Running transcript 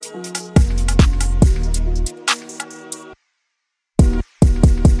Baba,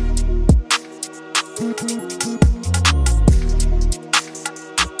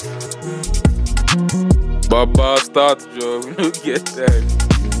 start, Joe. We don't get time.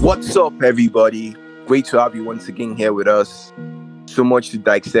 What's up, everybody? Great to have you once again here with us. So much to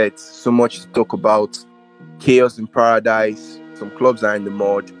dissect, so much to talk about. Chaos in paradise. Some clubs are in the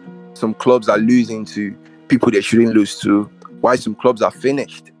mud. Some clubs are losing to people they shouldn't lose to. Why some clubs are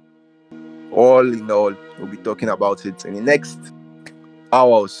finished. All in all, we'll be talking about it in the next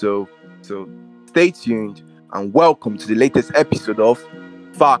hour or so. So stay tuned and welcome to the latest episode of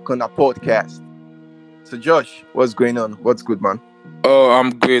Far Corner Podcast. So Josh, what's going on? What's good, man? Oh,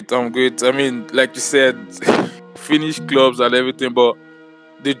 I'm great. I mean, like you said, finished clubs and everything, but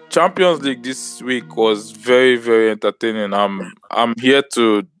the Champions League this week was very, very entertaining. I'm here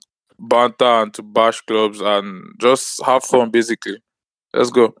to banter and to bash clubs and just have fun, basically. Let's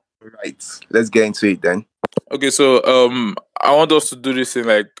go. Right, let's get into it then. Okay, so I want us to do this in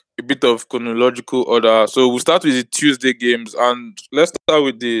like a bit of chronological order. So we'll start with the Tuesday games, and let's start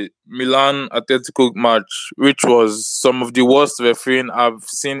with the Milan Atletico match, which was some of the worst refereeing I've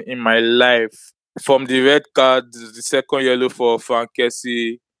seen in my life. From the red card, the second yellow for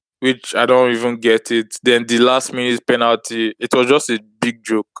Frankesi, which I don't even get it. Then the last minute penalty, it was just a big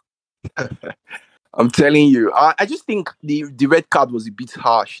joke. I'm telling you, I just think the red card was a bit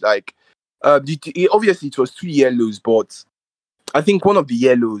harsh. Like, obviously it was 2 yellows, but I think one of the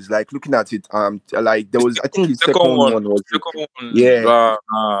yellows, like looking at it, like there was, I think the second one was, yeah,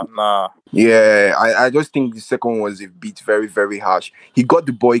 Nah. yeah. I just think the second one was a bit very, very harsh. He got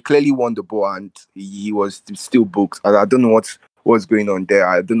the ball, he clearly won the ball, and he was still booked. And I don't know what's going on there.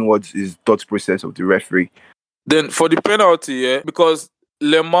 I don't know what is thought process of the referee. Then for the penalty, yeah, because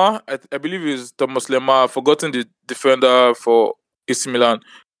Lemar, I believe it's Thomas Lemar, I've forgotten the defender for AC Milan.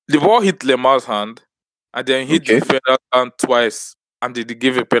 The ball hit Lemar's hand and then hit the defender's hand twice and they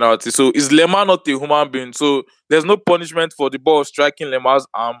give a penalty. So is Lemar not a human being? So there's no punishment for the ball striking Lemar's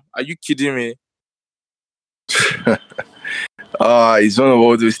arm. Are you kidding me? It's one of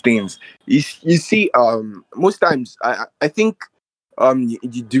all those things. You see, most times I think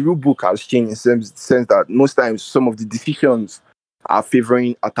the rule book has changed in the sense that most times some of the decisions are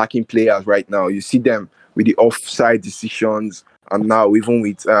favoring attacking players right now. You see them with the offside decisions and now even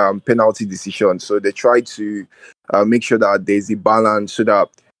with penalty decisions. So they try to make sure that there's a balance so that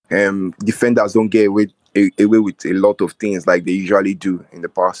defenders don't get away with a lot of things like they usually do in the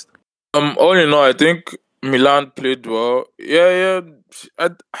past. All in all, I think Milan played well. Yeah.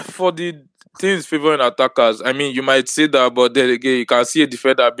 For the things favoring attackers, I mean, you might say that, but then again, you can see a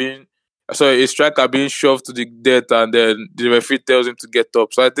striker being shoved to the death, and then the referee tells him to get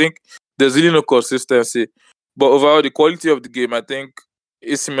up. So I think there's really no consistency. But overall, the quality of the game, I think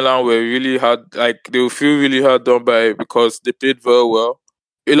AC Milan were really hard. Like they will feel really hard done by it because they played very well.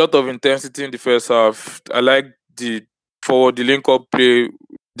 A lot of intensity in the first half. I like the link-up play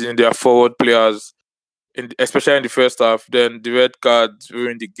in their forward players, especially in the first half. Then the red card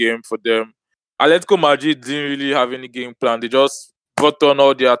ruined the game for them. Atletico Madrid didn't really have any game plan. They just brought on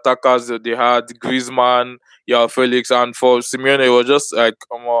all the attackers that they had, Griezmann, Felix, and for Simeone, it was just like,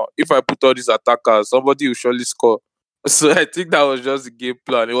 come on, if I put all these attackers, somebody will surely score. So I think that was just the game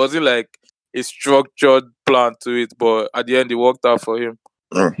plan. It wasn't like a structured plan to it, but at the end, it worked out for him.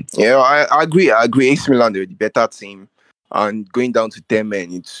 Yeah, I agree. AC Milan, they're the better team. And going down to 10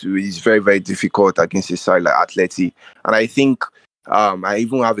 men, it's very, very difficult against a side like Atleti. And I think I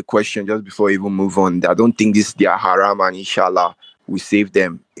even have a question just before I even move on. I don't think this their Haram and Inshallah will save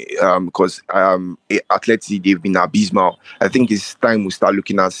them because Atleti, they've been abysmal. I think it's time we start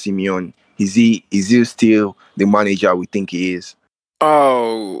looking at Simeone. Is he still the manager we think he is?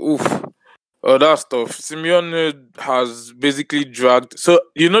 Oh, oof. Oh, that's tough. Simeone has basically dragged. So,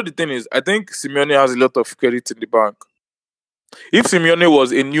 the thing is, I think Simeone has a lot of credit in the bank. If Simeone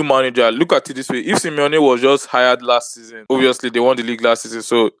was a new manager, look at it this way. If Simeone was just hired last season, obviously they won the league last season,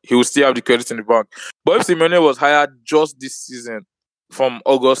 so he will still have the credit in the bank. But if Simeone was hired just this season, from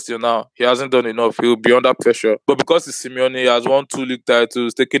August till now, he hasn't done enough. He will be under pressure. But because it's Simeone, he has won 2 league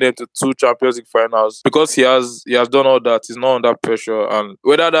titles, taken them to 2 Champions League finals. Because he has done all that, he's not under pressure. And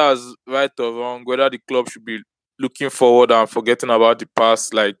whether that's right or wrong, whether the club should be looking forward and forgetting about the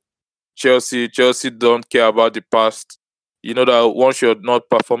past, like Chelsea don't care about the past. You know that once you're not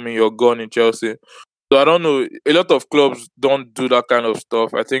performing, you're gone in Chelsea. So I don't know. A lot of clubs don't do that kind of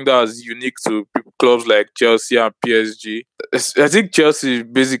stuff. I think that's unique to clubs like Chelsea and PSG. I think Chelsea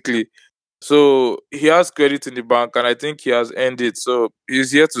basically. So he has credit in the bank, and I think he has earned it. So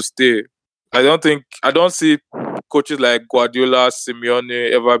he's here to stay. I don't see coaches like Guardiola,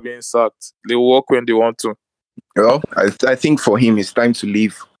 Simeone ever being sacked. They work when they want to. Well, I think for him, it's time to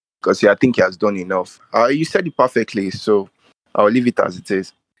leave because I think he has done enough. You said it perfectly, so I'll leave it as it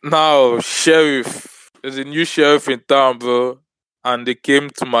is. Now, Sheriff. There's a new sheriff in town, bro. And they came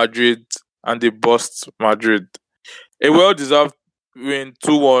to Madrid and they bust Madrid. A well-deserved win,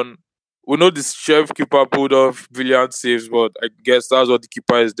 2-1. We know the Sheriff keeper pulled off brilliant saves, but I guess that's what the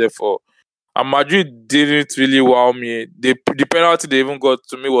keeper is there for. And Madrid didn't really wow me. The penalty they even got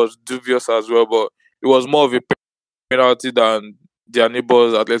to me was dubious as well, but it was more of a penalty than their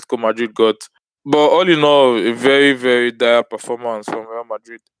neighbors Atletico Madrid got. But all in all, a very, very dire performance from Real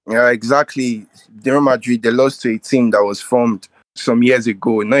Madrid. Yeah, exactly. Real Madrid, they lost to a team that was formed some years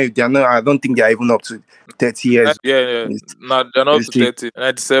ago. No, they're not. I don't think they're even up to 30 years. Yeah. They're not to 30,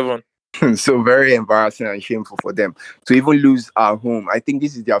 97. So very embarrassing and shameful for them to even lose at home. I think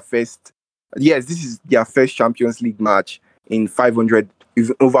this is their first. Yes, this is their first Champions League match in 500,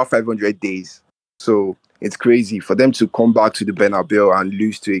 over 500 days. So it's crazy for them to come back to the Bernabeu and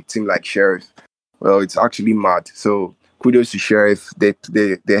lose to a team like Sheriff. Well, it's actually mad. So kudos to Sheriff. They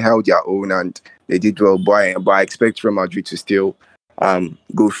held their own and they did well. But I expect Real Madrid to still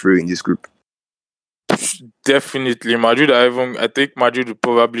go through in this group. Definitely, I think Madrid will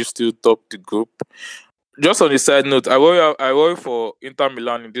probably still top the group. Just on a side note, I worry for Inter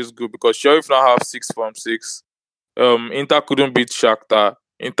Milan in this group because Sheriff now have 6 from 6. Inter couldn't beat Shakhtar.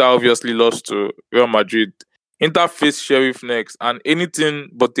 Inter obviously lost to Real Madrid. Inter face Sheriff next, and anything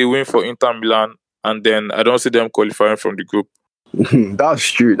but a win for Inter Milan, and then I don't see them qualifying from the group. That's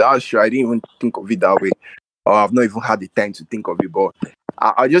true. I didn't even think of it that way. I've not even had the time to think of it. But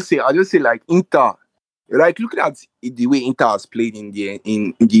I just say like Inter, like looking at the way Inter has played in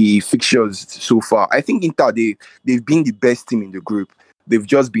the fixtures so far. I think Inter they've been the best team in the group. They've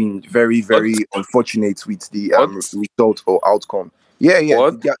just been very, very unfortunate with the result or outcome. Yeah.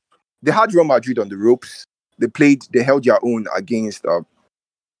 They had Real Madrid on the ropes. They held their own against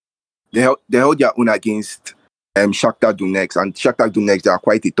Shakhtar Donetsk, and Shakhtar Donetsk, they are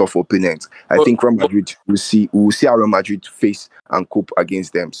quite a tough opponent. I think Real Madrid we'll see how Real Madrid face and cope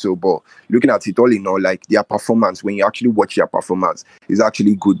against them. So, but looking at it all in all, like their performance, when you actually watch their performance, is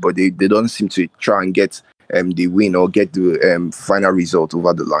actually good, but they don't seem to try and get the win or get the final result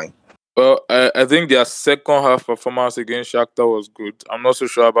over the line. Well, I think their second half performance against Shakhtar was good. I'm not so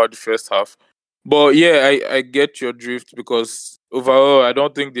sure about the first half. But yeah, I get your drift because overall, I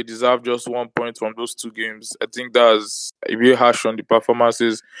don't think they deserve just 1 point from those 2 games. I think that's a bit harsh on the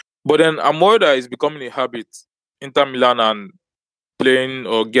performances. But then I'm worried that it's becoming a habit. Inter Milan and playing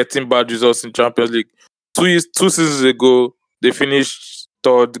or getting bad results in Champions League. 2 seasons ago, they finished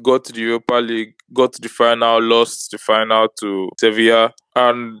third, got to the Europa League, got to the final, lost the final to Sevilla.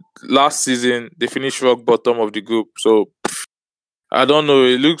 And last season, they finished rock bottom of the group. So I don't know.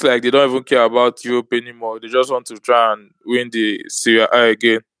 It looks like they don't even care about Europe anymore. They just want to try and win the Serie A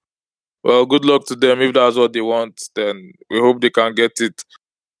again. Well, good luck to them. If that's what they want, then we hope they can get it.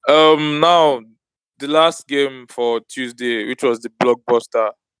 Now, the last game for Tuesday, which was the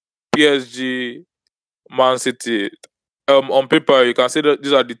blockbuster, PSG, Man City. On paper, you can say that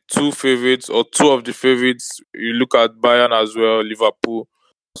these are the 2 favorites or 2 of the favorites. You look at Bayern as well, Liverpool.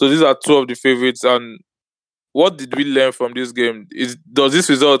 So these are 2 of the favorites, and what did we learn from this game? Does this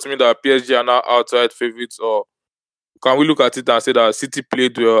result mean that PSG are now outright favorites, or can we look at it and say that City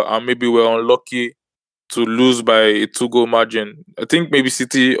played well and maybe were unlucky to lose by a 2-goal margin? I think maybe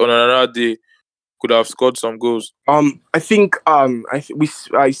City on another day could have scored some goals. I think I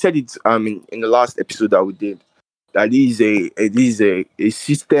said it in the last episode that we did that this is a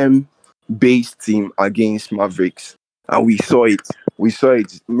system based team against Mavericks, and we saw it.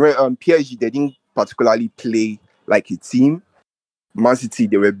 PSG, they didn't particularly play like a team. Man City,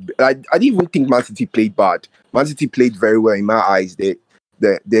 I didn't even think Man City played bad. Man City played very well in my eyes. They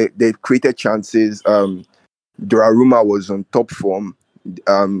created chances. Donnarumma was on top form.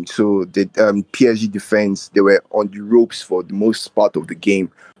 So the PSG defense, they were on the ropes for the most part of the game.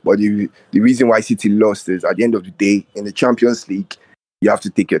 But the reason why City lost is at the end of the day, in the Champions League, you have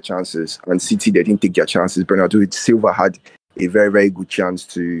to take your chances. And City, they didn't take their chances. Bernardo Silva had a very, very good chance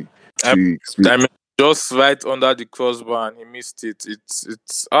to just right under the crossbar and he missed it.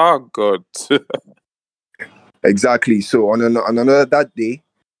 It's oh god. Exactly. So on another that day,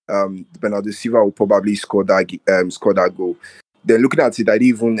 Bernardo Silva will probably score that goal. Then looking at it, I didn't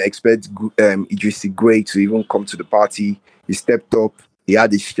even expect Idrissi Gueye to even come to the party. He stepped up. He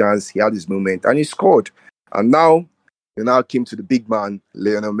had his chance. He had his moment, and he scored. And now, he now came to the big man,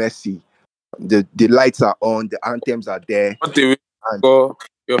 Lionel Messi. The lights are on. The anthems are there. What a way to score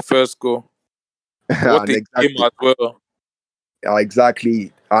your first goal. What and a game exactly, as well.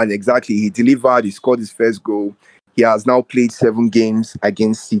 exactly, he delivered. He scored his first goal. He has now played 7 games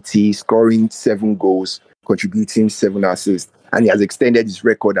against City, scoring 7 goals, contributing 7 assists, and he has extended his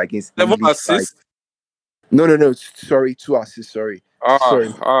record against 7 English side. assists. No, sorry, 2 assists. Sorry, I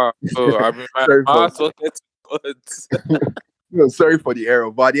mean, my sorry for heart wanted to cut. no, sorry for the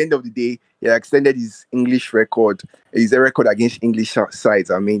error. But at the end of the day, he extended his English record. His record against English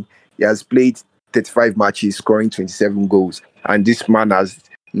sides. I mean, he has played 35 matches, scoring 27 goals, and this man has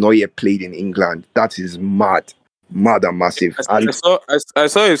not yet played in England. That is mad and massive. I And saw I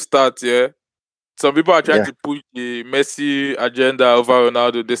saw a stat. Yeah, some people are trying yeah, to push the Messi agenda over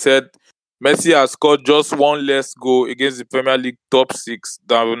Ronaldo. They said Messi has scored just one less goal against the Premier League top six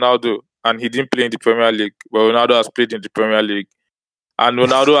than Ronaldo, and he didn't play in the Premier League. But Ronaldo has played in the Premier League, and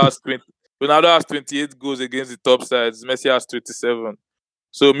Ronaldo has 28 goals against the top sides. Messi has 27.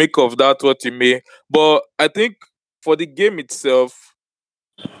 So make of that what you may. But I think for the game itself,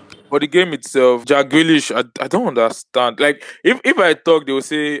 Jack Grealish, I don't understand. Like, if I talk, they will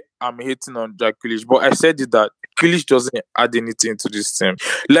say I'm hating on Jack Grealish, but I said it that Grealish doesn't add anything to this team.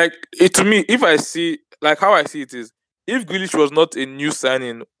 Like, to me, if I see, like, how I see it is, if Grealish was not a new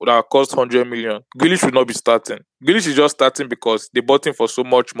signing that cost 100 million, Grealish would not be starting. Grealish is just starting because they bought him for so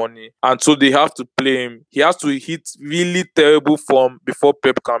much money, and so they have to play him. He has to hit really terrible form before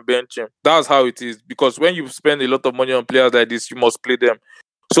Pep can bench him. That's how it is. Because when you spend a lot of money on players like this, you must play them.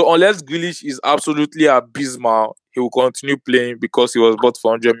 So unless Grealish is absolutely abysmal, he will continue playing because he was bought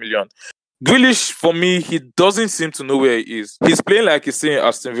for 100 million. Grealish, for me, he doesn't seem to know where he is. He's playing like he's saying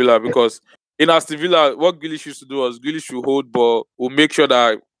Aston Villa because in Aston Villa, what Grealish used to do was Grealish will hold ball, will make sure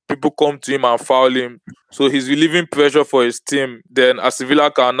that people come to him and foul him. So he's relieving pressure for his team. Then Aston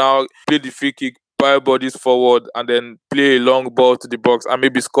Villa can now play the free kick, pile bodies forward, and then play a long ball to the box and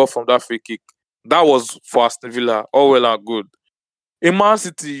maybe score from that free kick. That was for Aston Villa, all well and good. In Man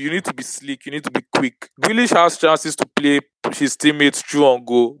City, you need to be slick, you need to be quick. Grealish has chances to play his teammates through on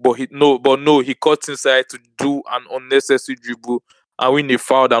goal, but no, he cuts inside to do an unnecessary dribble and win a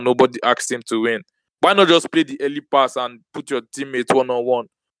foul that nobody asked him to win. Why not just play the early pass and put your teammates one on one?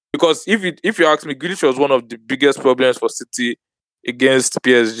 Because if you ask me, Grealish was one of the biggest problems for City against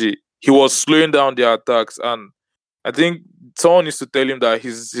PSG. He was slowing down their attacks, and I think someone needs to tell him that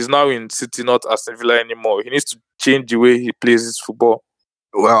he's now in City, not Aston Villa anymore. He needs to change the way he plays his football.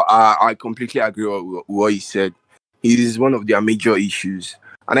 well, I completely agree with what he said. It is one of their major issues,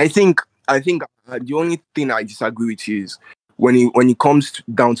 and I think the only thing I disagree with you is when it comes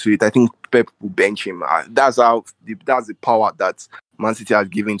down to it, I think Pep will bench him. That's the power that Man City has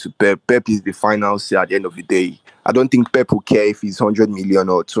given to Pep. Pep is the final say at the end of the day. I don't think Pep will care if he's 100 million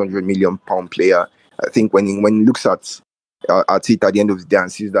or 200 million pound player. I think when he looks at it at the end of the day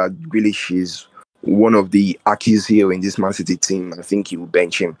and sees that Grealish is one of the Achilles heel in this Man City team, I think he will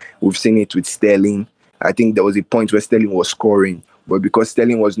bench him. We've seen it with Sterling. I think there was a point where Sterling was scoring, but because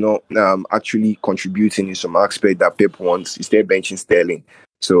Sterling was not actually contributing in some aspect that Pep wants, he started benching Sterling.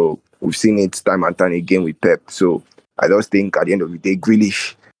 So we've seen it time and time again with Pep. So I just think at the end of the day,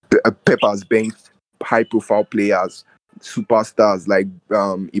 Pep has benched high-profile players, superstars like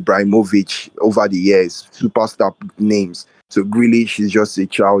Ibrahimovic over the years, superstar names. So Grealish is just a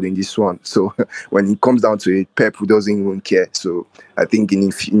child in this one. So when it comes down to it, Pep doesn't even care. So I think in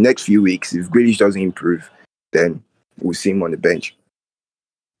the next few weeks, if Grealish doesn't improve, then we'll see him on the bench.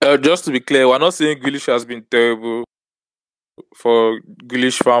 Just to be clear, we're not saying Grealish has been terrible for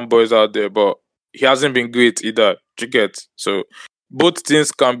Grealish fanboys out there, but he hasn't been great either. Do you get? So both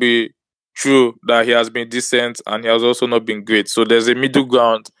things can be true that he has been decent and he has also not been great. So there's a middle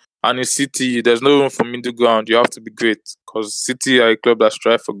ground. And in City, there's no room for middle ground. You have to be great because City are a club that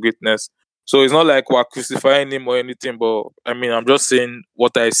strive for greatness. So it's not like we're crucifying him or anything, but I mean, I'm just saying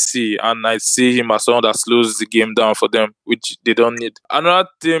what I see, and I see him as someone that slows the game down for them, which they don't need. Another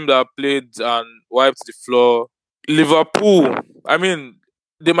team that played and wiped the floor, Liverpool. I mean,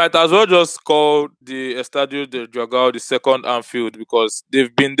 they might as well just call the Estadio de Dragao the second Anfield because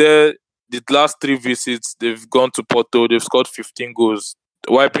they've been there the last 3 visits. They've gone to Porto. They've scored 15 goals,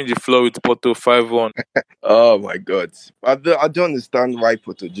 wiping the floor with Porto 5-1. Oh my God. I don't understand why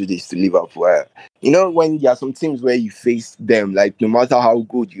Porto do this to Liverpool. When there are some teams where you face them, like no matter how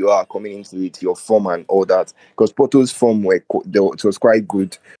good you are coming into it, your form and all that, because Porto's form it was quite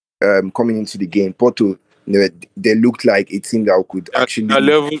good coming into the game. Porto, they looked like a team that could actually. There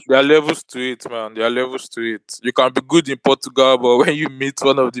are levels to it, man. There are levels to it. You can be good in Portugal, but when you meet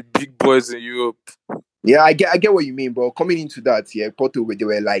one of the big boys in Europe, Yeah, I get what you mean, but coming into that, yeah, Porto they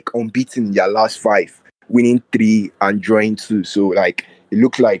were like unbeaten in their last 5, winning 3 and drawing 2. So like It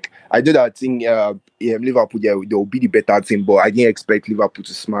looked like I did that thing. Liverpool, they'll be the better team, but I didn't expect Liverpool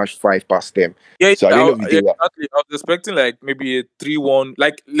to smash 5 past them. Yeah, So at the end of the day, exactly. I was expecting like maybe a 3-1.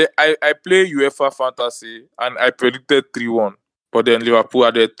 Like I play UEFA fantasy and I predicted 3-1, but then Liverpool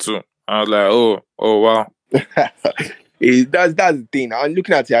added 2. I was like, oh wow. that's the thing. I'm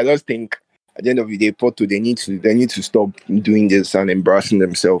looking at it. I just think at the end of the day, Porto they need to stop doing this and embarrassing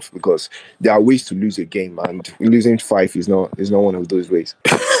themselves, because there are ways to lose a game, and losing 5 is not one of those ways.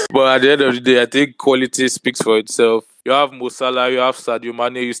 But at the end of the day, I think quality speaks for itself. You have Mo Salah, you have Sadio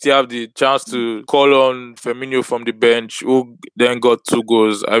Mane, you still have the chance to call on Firmino from the bench, who then got 2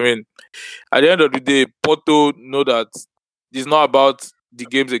 goals. I mean, at the end of the day, Porto know that it's not about the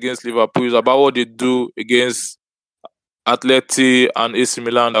games against Liverpool, it's about what they do against Atleti and AC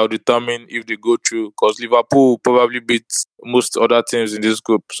Milan that will determine if they go through, because Liverpool probably beat most other teams in this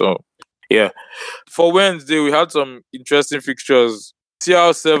group. So, yeah. For Wednesday, we had some interesting fixtures.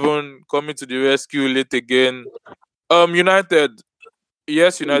 CR7 coming to the rescue late again. United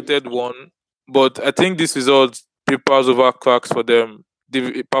won, but I think this result papers over cracks for them.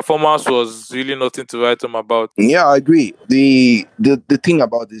 The performance was really nothing to write home about. Yeah, I agree. The thing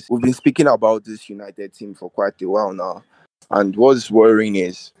about this, we've been speaking about this United team for quite a while now, and what's worrying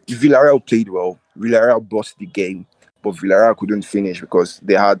is Villarreal played well. Villarreal bossed the game, but Villarreal couldn't finish because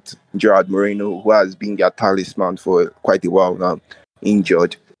they had Gerard Moreno, who has been their talisman for quite a while now,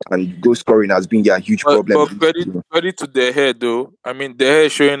 injured, and goal scoring has been their huge problem. But credit to De Gea though. I mean, De Gea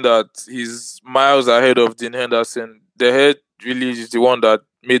is showing that he's miles ahead of Dean Henderson. De Gea really is the one that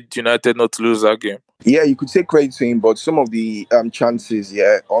made United not lose that game. Yeah, you could say credit to him, but some of the chances,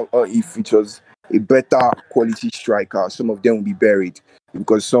 or if it was a better quality striker, some of them will be buried,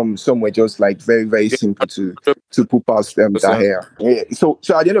 because some were just like very, very simple to put past them. Yeah. So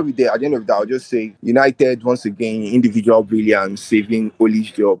at the end of the day, I'll just say United once again, individual brilliance saving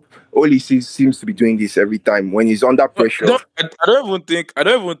Oli's job. Oli seems to be doing this every time when he's under pressure. I don't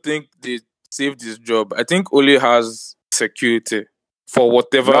even think they saved his job. I think Oli has security for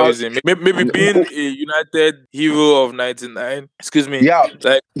whatever reason. Maybe being a United hero of '99. Excuse me. Yeah.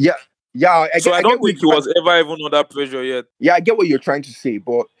 I don't think he was ever even under pressure yet. Yeah, I get what you're trying to say,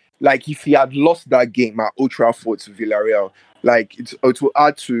 but like if he had lost that game at Old Trafford to Villarreal, like it will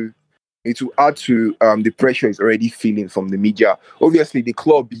add to the pressure he's already feeling from the media. Obviously, the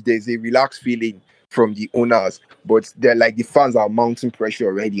club, there's a relaxed feeling from the owners, but they're like the fans are mounting pressure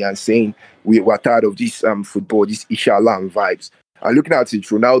already and saying we're tired of this football, this Ishala vibes. And looking at it,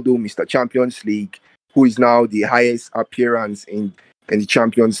 Ronaldo, Mr. Champions League, who is now the highest appearance in the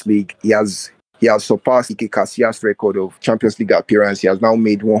Champions League, he has surpassed Iker Casillas' record of Champions League appearance. He has now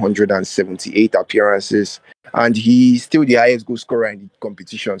made 178 appearances, and he's still the highest goal scorer in the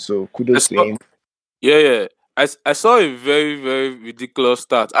competition. So kudos to him. Yeah. I saw a very, very ridiculous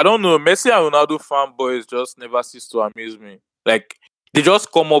stat. I don't know. Messi and Ronaldo fanboys just never cease to amaze me. Like, they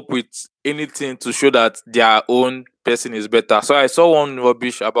just come up with anything to show that their own person is better. So I saw one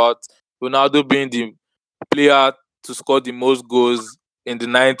rubbish about Ronaldo being the player to score the most goals in the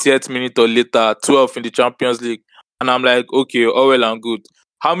 90th minute or later, 12 in the Champions League. And I'm like, okay, all well and good.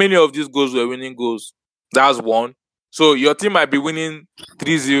 How many of these goals were winning goals? That's one. So your team might be winning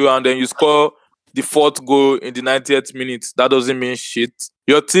 3-0 and then you score the 4th goal in the 90th minute. That doesn't mean shit.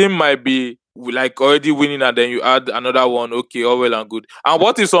 Your team might be like already winning and then you add another one. Okay, all well and good. And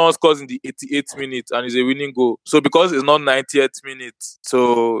what if someone scores in the 88th minute and is a winning goal? So because it's not 90th minute,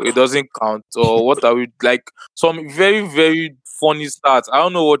 so it doesn't count? Or what are we like? Some very, very funny stats. I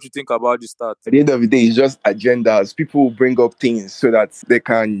don't know what you think about the stats. At the end of the day, it's just agendas. People bring up things so that they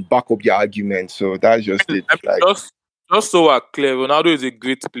can back up their argument. So that's just it. I mean, just so we're clear, Ronaldo is a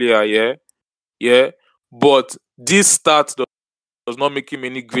great player, yeah. But this stat does not make him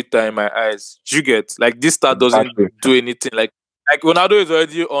any greater in my eyes. You get like this stat doesn't do anything. Like Ronaldo is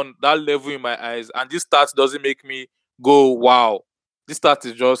already on that level in my eyes, and this stat doesn't make me go wow. This stat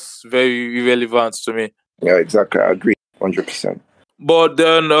is just very irrelevant to me. Yeah, exactly. I agree 100%. But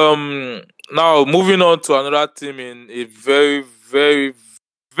then now moving on to another team in a very, very,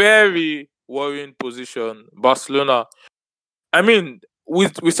 very worrying position, Barcelona. I mean,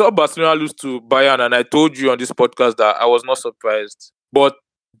 we saw Barcelona lose to Bayern, and I told you on this podcast that I was not surprised. But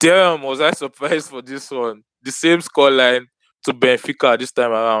damn, was I surprised for this one. The same scoreline to Benfica this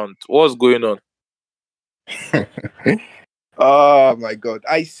time around. What's going on? Oh my God.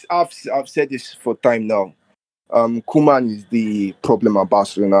 I've said this for time now. Koeman is the problem at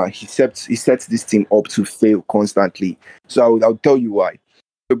Barcelona. He sets this team up to fail constantly. So I'll tell you why.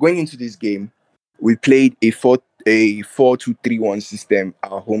 So going into this game, we played a a 4-2-3-1 system at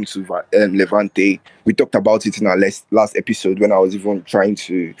home to Levante. We talked about it in our last episode when I was even trying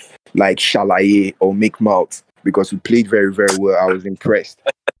to like shalaye or make mouth because we played very, very well. I was impressed.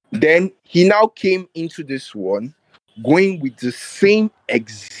 Then he now came into this one going with the same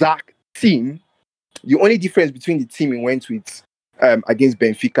exact team. The only difference between the team he went with against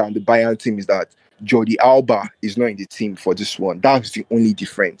Benfica and the Bayern team is that Jordi Alba is not in the team for this one. That's the only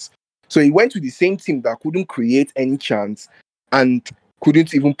difference. So he went with the same team that couldn't create any chance and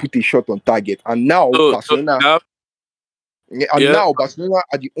couldn't even put a shot on target. And now Barcelona are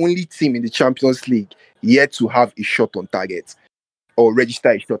the only team in the Champions League yet to have a shot on target or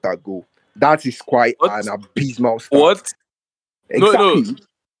register a shot at goal. That is quite an abysmal start. What? Exactly.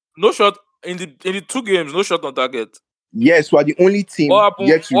 No shot in the 2 games. No shot on target. Yes, we are the only team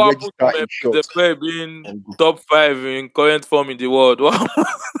yet to register a shot. The player being top 5 in current form in the world.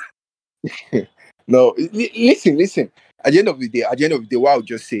 No, listen. At the end of the day, what I'll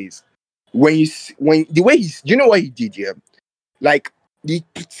just say is when the way do you know what he did here? Like the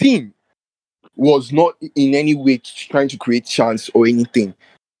team was not in any way trying to create chance or anything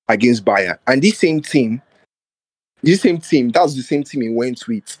against Bayern, and this same team, that was the same team he went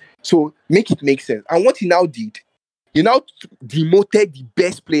with. So make it make sense. And what he now did, he now demoted the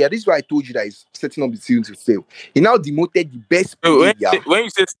best player. This is why I told you that he's setting up the team to fail. He now demoted the best player. When you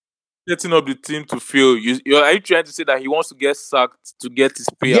say setting up the team to fail, are you trying to say that he wants to get sacked to get his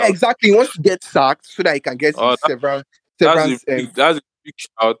payout? Yeah, exactly. He wants to get sacked so that he can get severance. That's a big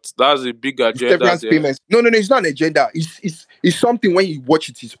shout. That's a big agenda. Payments. No, it's not an agenda. It's something when you watch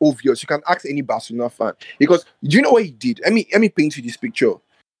it, it's obvious. You can ask any Barcelona fan. Because do you know what he did? Let me paint you this picture.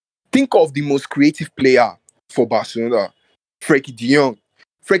 Think of the most creative player for Barcelona, Frenkie de Jong.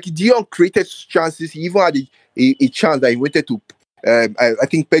 Frenkie de Jong created chances. He even had a chance that he wanted to. I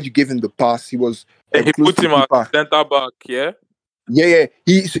think Pedro gave him the pass. He was. He put him at centre back. Yeah. Yeah.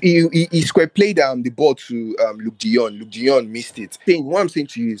 He square played the ball to Luke de Jong. Luke de Jong missed it. What I'm saying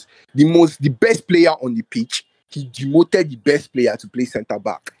to you is the best player on the pitch. He demoted the best player to play centre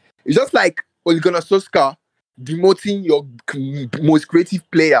back. It's just like Ole Gunnar Solskjaer demoting your most creative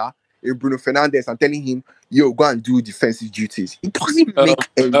player in Bruno Fernandes and telling him, "Yo, go and do defensive duties." It doesn't make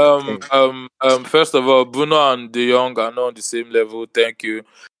any sense. First of all, Bruno and De Jong are not on the same level. Thank you.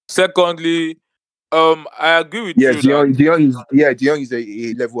 Secondly, I agree with you. De Jong is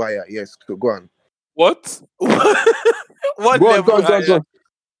a level higher. Yes, so go on. What? What go level on, higher? Go on.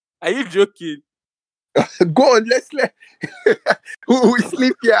 Are you joking? Go on, let's we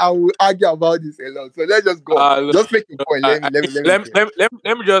sleep here and we'll argue about this a lot. So let's just go on. Just make a point.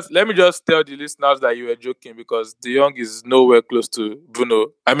 Let me just tell the listeners that you were joking because De Jong is nowhere close to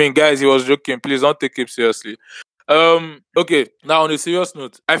Bruno. I mean, guys, he was joking. Please don't take him seriously. Okay, now on a serious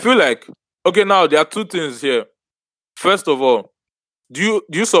note, I feel like now there are 2 things here. First of all, do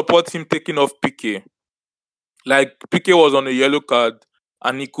you support him taking off Piqué? Like Piqué was on a yellow card.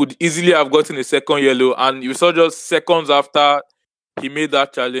 And he could easily have gotten a second yellow. And you saw just seconds after he made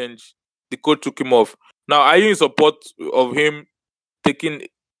that challenge, the coach took him off. Now, are you in support of him taking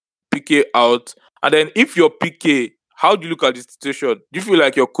Piqué out? And then if you're Piqué, how do you look at the situation? Do you feel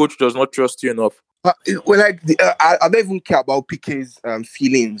like your coach does not trust you enough? I don't even care about Piqué's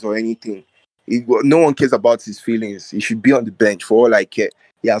feelings or anything. No one cares about his feelings. He should be on the bench for all I care.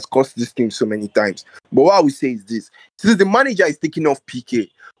 He has cost this team so many times. But what I would say is this. Since the manager is taking off Piqué,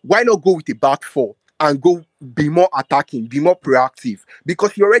 why not go with a back 4 and go be more attacking, be more proactive?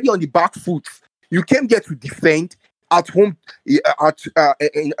 Because you're already on the back foot. You came here to defend at home, away to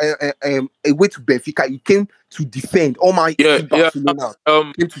Benfica. You came to defend. Barcelona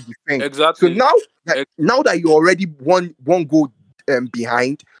came to defend. Exactly. So now that you're already one goal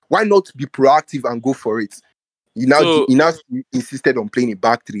behind, why not be proactive and go for it? He now insisted on playing a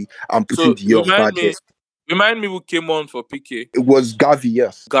back 3 and putting the young Remind me who came on for Piqué. It was Gavi,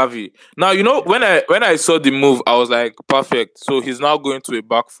 yes. Gavi. Now, when I saw the move, I was like, perfect. So he's now going to a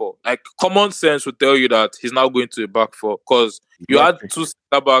back 4. Like, common sense would tell you that he's now going to a back 4. Because you had 2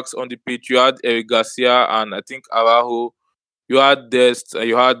 center backs on the pitch. You had Eric Garcia and I think Araujo. You had Dest.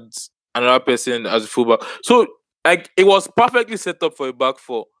 You had another person as a fullback. So, like, it was perfectly set up for a back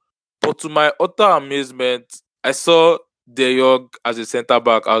 4. But to my utter amazement, I saw De Jong as a centre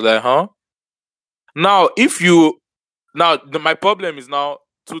back. I was like, huh? Now, my problem is now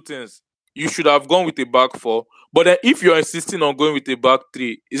 2 things. You should have gone with a back 4. But then if you're insisting on going with a back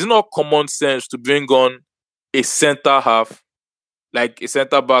 3, is it not common sense to bring on a centre half? Like a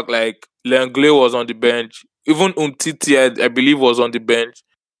centre back like Lenglet was on the bench. Even Umtiti, I believe, was on the bench.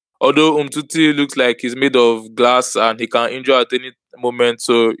 Although Umtiti looks like he's made of glass and he can injure at any moment.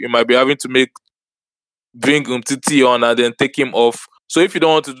 So you might be having to make bring Umtiti on and then take him off. So if you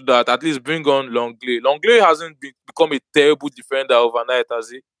don't want to do that, at least bring on Longley. Longley hasn't become a terrible defender overnight, has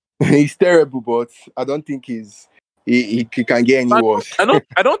he? He's terrible, but I don't think he can get any worse. I don't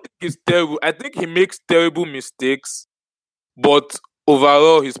think he's terrible. I think he makes terrible mistakes, but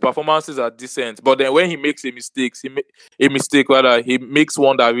overall his performances are decent. But then when he makes a mistake, he makes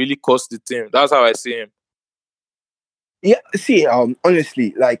one that really costs the team. That's how I see him. Yeah, see,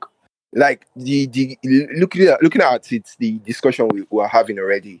 honestly, like the looking at it, the discussion we are having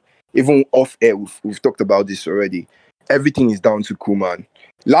already, even off air, we've talked about this already. Everything is down to Koeman.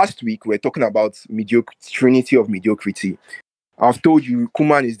 Last week we were talking about trinity of mediocrity. I've told you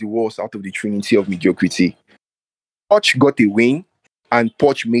Koeman is the worst out of the trinity of mediocrity. Poch got a win, and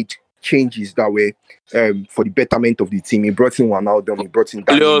Poch made changes that were for the betterment of the team. He brought in Wijnaldum, he brought in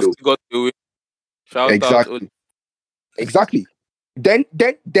Danilo. Got a win. Exactly. Exactly. Then,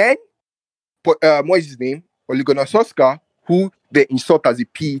 what is his name? Ole Gunnar Solskjaer, who they insult as a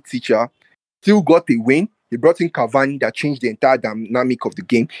PE teacher, still got a win. He brought in Cavani that changed the entire dynamic of the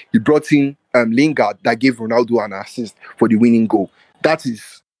game. He brought in Lingard that gave Ronaldo an assist for the winning goal. That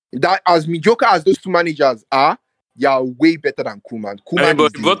as mediocre as those two managers are, they are way better than Koeman. Koeman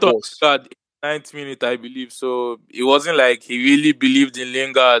is the boss. 9th minute, I believe. So it wasn't like he really believed in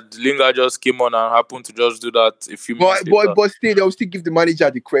Lingard. Lingard just came on and happened to just do that a few minutes later. But still, they'll still give the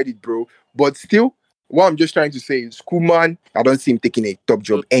manager the credit, bro. But still, what I'm just trying to say is Koeman, I don't see him taking a top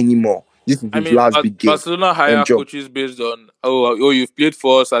job anymore. This is his last big game. Barcelona hire coaches based on you've played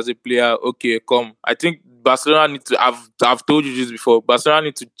for us as a player. Okay, come. I think Barcelona need to. I've told you this before. Barcelona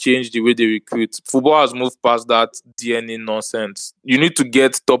need to change the way they recruit. Football has moved past that DNA nonsense. You need to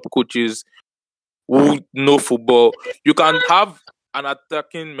get top coaches who know football. You can have an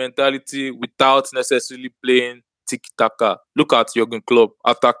attacking mentality without necessarily playing tiki-taka. Look at Jurgen Klopp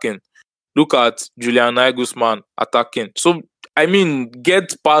attacking. Look at Julian Nagelsmann attacking. So, I mean,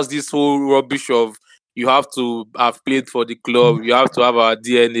 get past this whole rubbish of you have to have played for the club, you have to have our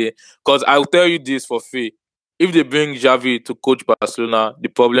DNA. Because I'll tell you this for free. If they bring Xavi to coach Barcelona, the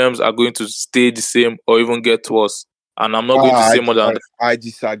problems are going to stay the same or even get worse. And I'm not going to say more than that. I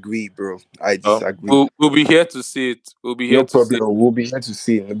disagree, bro. I disagree. We'll be here to see it. We'll be here to see it. We'll be here to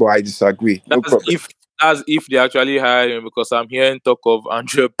see it, but I disagree. No problem. That's if they actually hire him, because I'm hearing talk of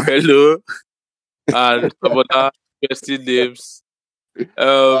Andrea Pirlo and some other interesting names.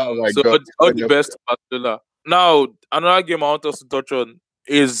 All the best to Barcelona. Now, another game I want us to touch on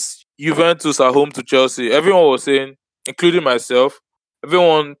is Juventus at home to Chelsea. Everyone was saying, including myself,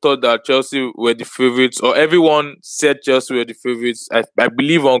 everyone thought that Chelsea were the favourites, or everyone said Chelsea were the favourites. I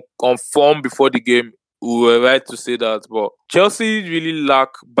believe on form before the game, we were right to say that. But Chelsea really lack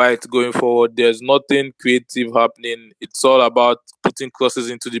bite going forward. There's nothing creative happening. It's all about putting crosses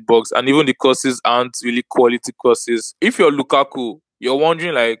into the box, and even the crosses aren't really quality crosses. If you're Lukaku, you're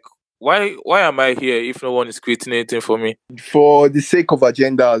wondering like, why am I here if no one is creating anything for me? For the sake of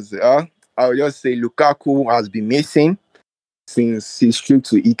agendas, I'll just say Lukaku has been missing since his trip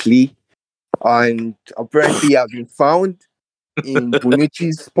to Italy, and apparently has been found in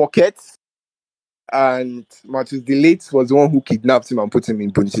Bonucci's pockets. And Matheus De Ligt was the one who kidnapped him and put him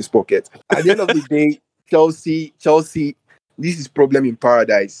in Bonucci's pocket. At the end of the day, Chelsea, this is problem in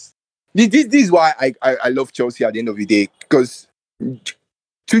paradise. This is why I love Chelsea at the end of the day, because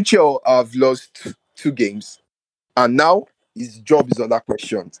Tuchel have lost 2 games, and now his job is under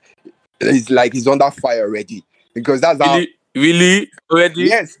question. It's like he's under fire already, because that's how. Really already?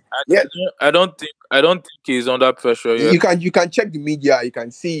 Yes. I don't think he's under pressure yet. You can check the media. You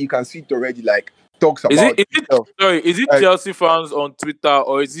can see it already. Like talks about. Is it Chelsea fans on Twitter,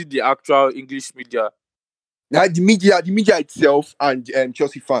 or is it the actual English media? The media itself, and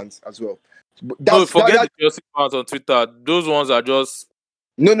Chelsea fans as well. Forget the Chelsea fans on Twitter. Those ones are just.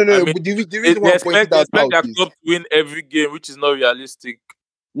 No. I mean, the reason why I'm pointing that out their club to win every game, which is not realistic.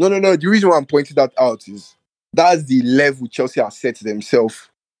 No. The reason why I'm pointing that out is that's the level Chelsea has set themselves,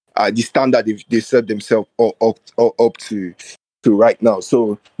 the standard they set themselves up to right now.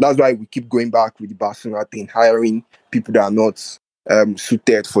 So that's why we keep going back with the Barcelona thing, hiring people that are not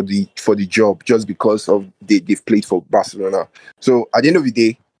suited for the job just because of they've played for Barcelona. So at the end of the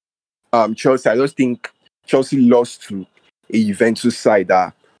day, Chelsea, I just think Chelsea lost to a Juventus side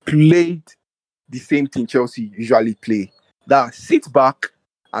that played the same thing Chelsea usually play, that sit back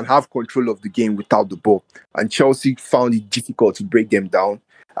and have control of the game without the ball. And Chelsea found it difficult to break them down.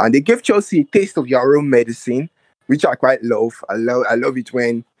 And they gave Chelsea a taste of their own medicine, which I quite love. I love it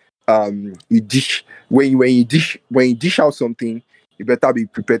when you dish out something, you better be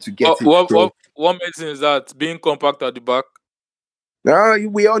prepared to get it. What medicine is that? Being compact at the back?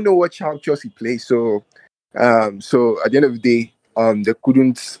 We all know how Chelsea plays, so So at the end of the day, they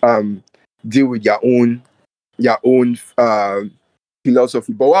couldn't deal with their own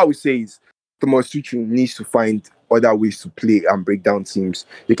philosophy. But what I would say is Thomas Tuchel needs to find other ways to play and break down teams.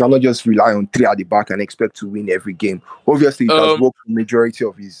 You cannot just rely on three at the back and expect to win every game. Obviously, it has Um, worked the majority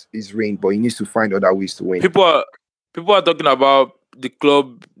of his reign, but he needs to find other ways to win. people are talking about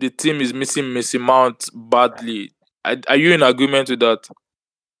the team is missing Mason Mount badly. Are you in agreement with that?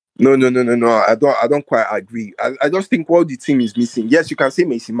 No. I don't quite agree. I just think what the team is missing. Yes, you can say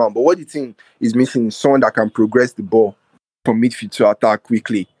Mason Mount, but what the team is missing is someone that can progress the ball from midfield to attack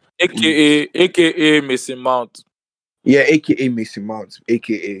quickly. AKA Mason Mount. Yeah, aka Mason Mount,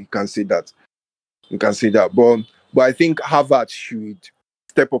 aka you can say that. You can say that. But I think Harvard should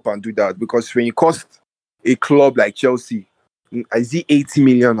step up and do that because when you cost a club like Chelsea, is it 80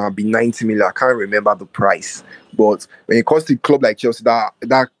 million or be 90 million? I can't remember the price. But when it costs a club like Chelsea,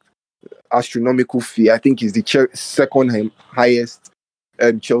 that astronomical fee, I think is the second highest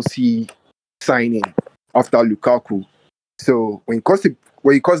Chelsea signing after Lukaku. So when it costs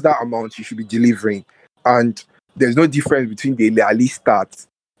that amount, you should be delivering. And there's no difference between the Ali start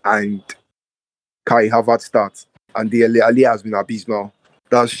and Kai Havertz start. And the Ali has been abysmal.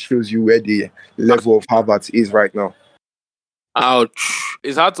 That shows you where the level of Havertz is right now. Ouch.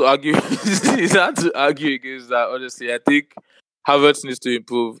 It's hard to argue. It's hard to argue against that, honestly. I think Havertz needs to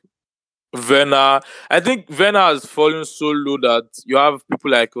improve. Werner. I think Werner has fallen so low that you have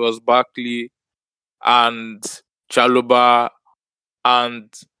people like Ross Barkley and Chaloba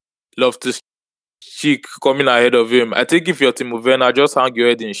and Loftus Cheek coming ahead of him. I think if you're Timo Werner, just hang your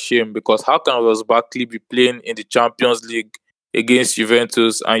head in shame because how can Ross Barkley be playing in the Champions League against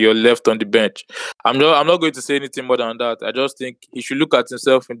Juventus and you're left on the bench? I'm not going to say anything more than that. I just think he should look at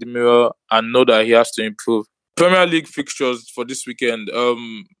himself in the mirror and know that he has to improve. Premier League fixtures for this weekend.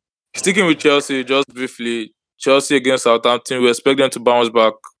 Sticking with Chelsea, just briefly, Chelsea against Southampton. We expect them to bounce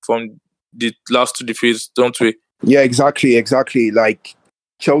back from the last two defeats, don't we? Yeah, exactly. Like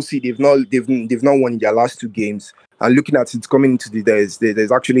Chelsea, they've not won in their last two games. And looking at it coming into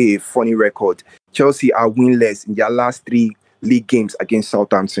there's actually a funny record. Chelsea are winless in their last three league games against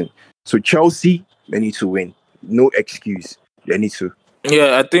Southampton. So Chelsea, they need to win. No excuse. They need to.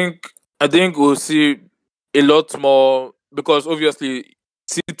 Yeah, I think we'll see a lot more because obviously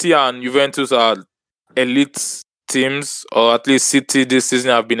City and Juventus are elite teams, or at least City this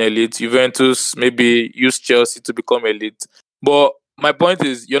season have been elite. Juventus maybe use Chelsea to become elite. But my point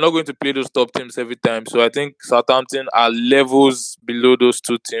is, you're not going to play those top teams every time. So I think Southampton are levels below those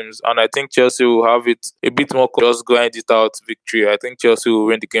two teams, and I think Chelsea will have it a bit more just grind it out victory. I think Chelsea will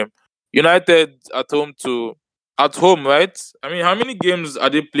win the game. United at home, right? I mean, how many games are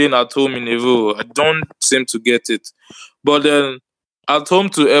they playing at home in a row? I don't seem to get it. But then at home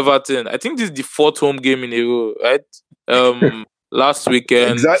to Everton, I think this is the fourth home game in a row, right? Last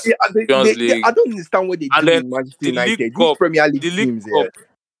weekend, Exactly. Champions League, I don't understand what they and do then in Manchester the League United. These Cup, Premier League the League teams Cup, here.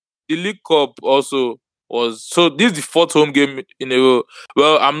 the League Cup also was. So this is the fourth home game in a row.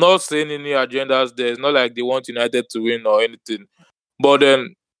 Well, I'm not saying any agendas there. It's not like they want United to win or anything. But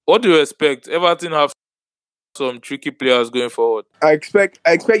then, what do you expect? Everton have some tricky players going forward. I expect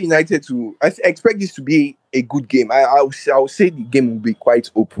United to. Expect this to be a good game. I would say the game will be quite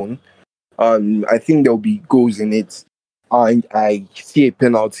open. I think there'll be goals in it, and I see a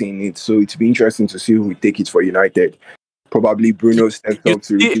penalty in it. So it'll be interesting to see who will take it for United. Probably Bruno steps You up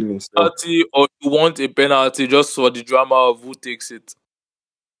to see redeem himself. penalty or you want a penalty just for the drama of who takes it.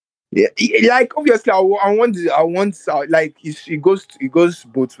 Yeah, like obviously, I want like it goes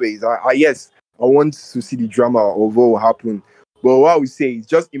both ways. Yes, I want to see the drama of what will happen. But what I would say is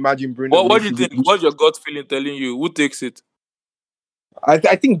just imagine Bruno What do you missing think? it. What's your gut feeling telling you? Who takes it? I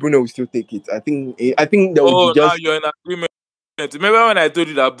think Bruno will still take it. I think there will be Oh, now just you're in agreement. Remember when I told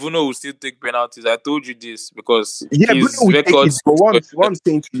you that Bruno will still take penalties? I told you this because yeah, Bruno his will take record. it. But what I'm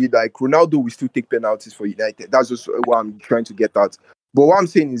saying to you, like Ronaldo will still take penalties for United. That's just what I'm trying to get at. But what I'm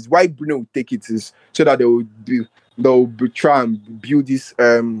saying is why Bruno will take it is so that they'll try and build this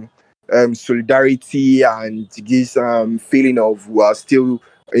solidarity and this feeling of we're still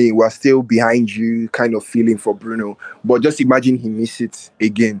behind you kind of feeling for Bruno. But just imagine he miss it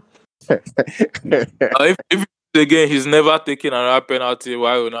again. If again, he's never taken another penalty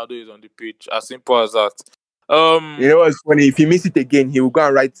while Ronaldo is on the pitch. As simple as that. You know what's funny? If he miss it again, he will go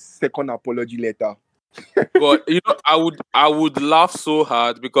and write second apology letter. But I would laugh so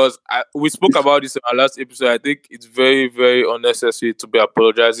hard because we spoke about this in our last episode. I think it's very, very unnecessary to be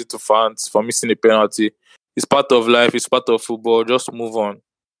apologizing to fans for missing a penalty. It's part of life. It's part of football. Just move on.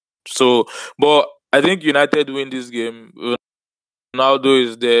 So, but I think United win this game. Ronaldo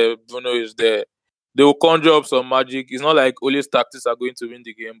is there. Bruno is there. they will conjure up some magic. It's not like Ole's tactics are going to win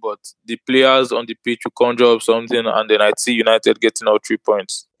the game, but the players on the pitch will conjure up something, and then I'd see United getting out 3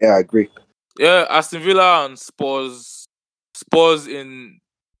 points. Yeah, I agree. Yeah, Aston Villa and Spurs. Spurs in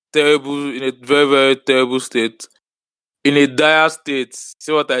a very, very terrible state. In a dire state.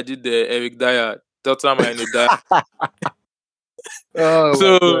 See what I did there, Eric Dyer. Tottenham are in a dire. Oh my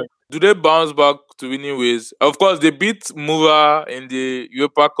So, God. do they bounce back to winning ways? Of course, they beat Mura in the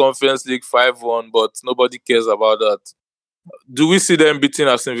Europa Conference League 5-1, but nobody cares about that. Do we see them beating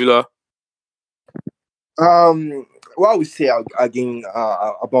Aston Villa? What I would say again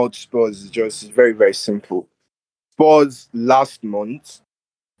about Spurs is just very, very simple. Spurs last month,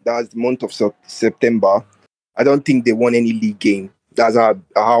 that's the month of September, I don't think they won any league game. That's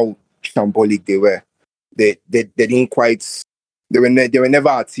how shambolic they were. They didn't quite. They were never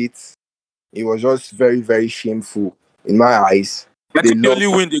at it. It was just very, very shameful in my eyes. I They think the lost.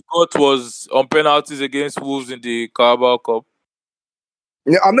 only win they got was on penalties against Wolves in the Carabao Cup.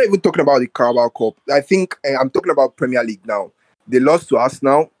 No, I'm not even talking about the Carabao Cup. I think I'm talking about Premier League now. They lost to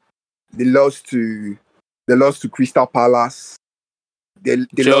Arsenal. They lost to Crystal Palace. They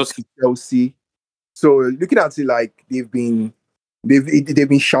lost Chelsea. to Chelsea. So looking at it, like they've been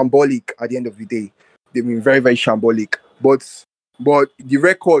shambolic at the end of the day. They've been very, very shambolic. But the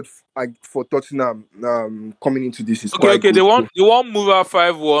record for Tottenham coming into this is quite Okay. good. They won Mura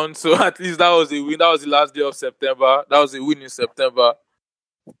 5-1, so at least that was a win. That was the last day of September. That was a win in September.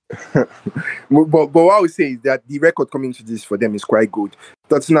 But what I would say is that the record coming to this for them is quite good.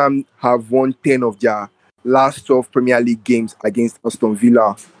 Tottenham have won 10 of their last 12 Premier League games against Aston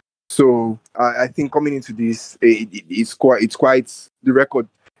Villa. So I think coming into this, it's quite the record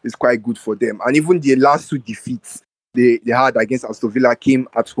is quite good for them. And even the last two defeats they had against Aston Villa came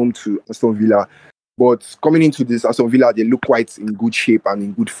at home to Aston Villa. But coming into this, Aston Villa, they look quite in good shape and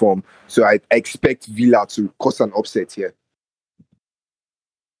in good form. So I expect Villa to cause an upset here.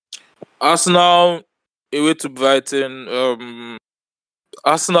 Arsenal away to Brighton.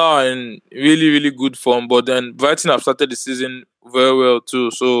 Arsenal are in really, really good form, but then Brighton have started the season very well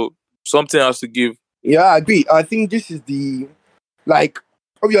too. So something has to give. Yeah, I agree. I think this is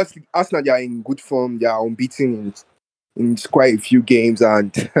obviously Arsenal, they are in good form. They are unbeaten in quite a few games,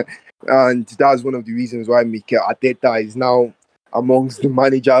 and and that's one of the reasons why Mikel Arteta is now amongst the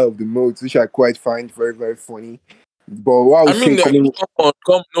manager of the month, which I quite find very, very funny. But what I I was mean, saying,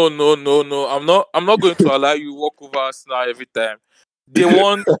 come, no. I'm not going to allow you walk over Arsenal every time. They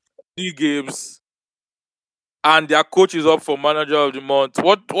won 3 games, and their coach is up for manager of the month.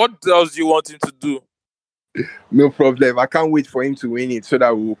 What else do you want him to do? no problem. I can't wait for him to win it so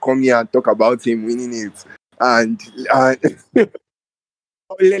that we'll come here and talk about him winning it. And let me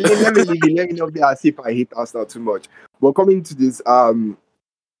leave it. Let me not be as if I hate Arsenal too much. But coming to this, I'm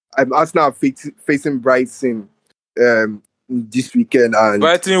Arsenal facing Brighton this weekend, and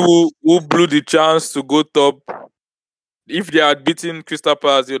Brighton who blew the chance to go top. If they had beaten Crystal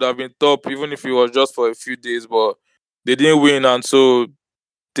Palace, they would have been top, even if it was just for a few days. But they didn't win, and so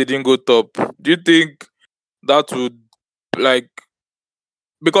they didn't go top. Do you think that would like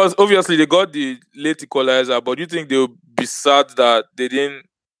because obviously they got the late equalizer, but do you think they would be sad that they didn't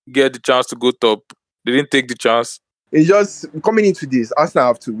get the chance to go top? They didn't take the chance. it's just coming into this. Arsenal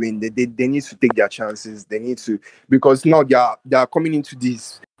have to win. They need to take their chances. They need to, because now they are coming into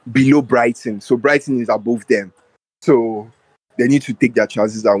this below Brighton. So Brighton is above them. So they need to take their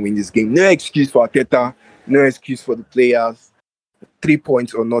chances and win this game. No excuse for Arteta. No excuse for the players. 3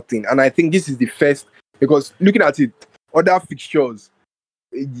 points or nothing. And I think this is the first, because looking at it, other fixtures,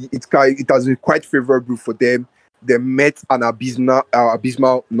 it has been quite favorable for them. They met an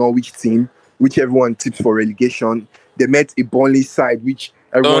abysmal Norwich team, which everyone tips for relegation. They met a Burnley side, which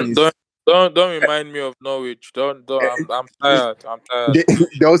everyone Don't is. don't remind me of Norwich. Don't. I'm tired. I'm tired.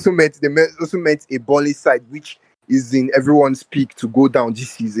 They also met a Burnley side, which is in everyone's peak to go down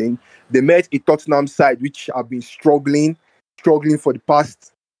this season. They met a Tottenham side, which have been struggling for the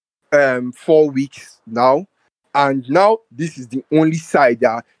past 4 weeks now. And now this is the only side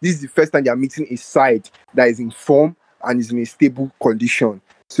this is the first time they are meeting a side that is in form and is in a stable condition.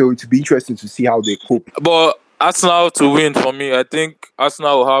 So it will be interesting to see how they cope. But Arsenal to win for me, I think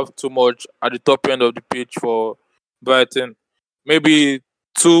Arsenal will have too much at the top end of the pitch for Brighton. Maybe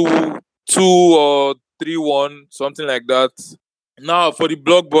 2-2 or 3-1, something like that. Now for the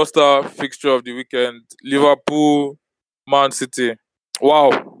blockbuster fixture of the weekend, Liverpool, Man City.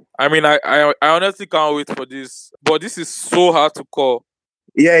 Wow. I mean, I honestly can't wait for this. But this is so hard to call.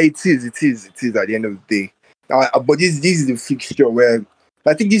 Yeah, it is at the end of the day. But this is the fixture where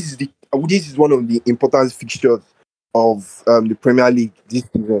I think this is one of the important fixtures of the Premier League this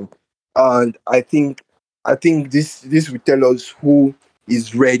season. and I think this will tell us who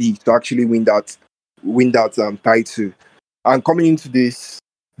is ready to actually win that title. And coming into this,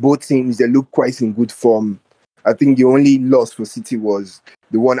 both teams they look quite in good form. I think the only loss for City was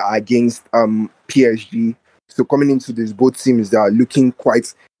the one against PSG. So coming into this, both teams they are looking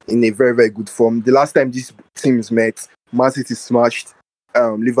quite in a very very good form. The last time these teams met, Man City smashed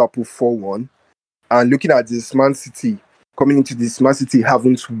Liverpool 4-1. And looking at this, Man City coming into this, Man City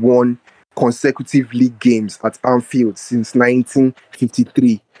haven't won consecutive league games at Anfield since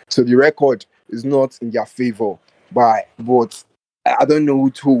 1953. So the record is not in their favor. But I don't know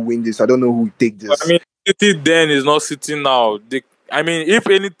who will win this. I don't know who will take I this. mean, City then is not City now. I mean, if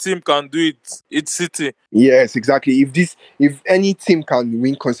any team can do it, it's City. Yes, exactly. If any team can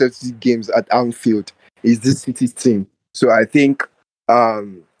win consecutive games at Anfield, is this City's team. So I think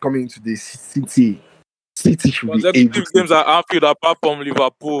coming into this, City should be able Consecutive to. games at Anfield, apart from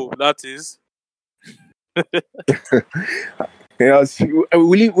Liverpool, that is. Yes,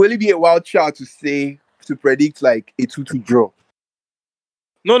 will it be a wild shot to predict like a 2-2 draw?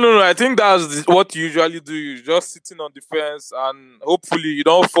 No. I think that's what you usually do. You're just sitting on defense, and hopefully you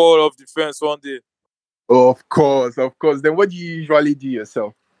don't fall off defense one day. Of course, of course. Then what do you usually do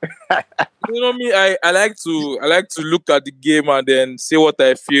yourself? You know me. I like to look at the game and then say what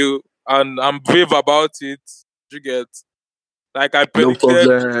I feel, and I'm brave about it. You get like No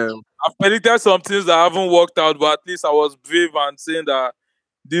problem. I predicted some things that haven't worked out, but at least I was brave and saying that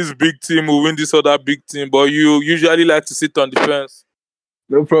this big team will win this other big team. But you usually like to sit on defense.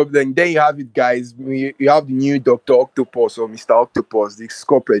 No problem. Then you have it, guys. You have the new Dr. Octopus or Mr. Octopus, the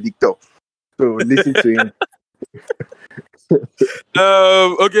score predictor. So listen to him.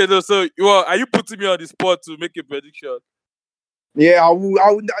 Okay, no, so are you putting me on the spot to make a prediction? Yeah, I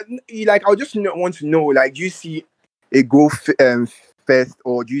would just want to know, like, do you see a goal first,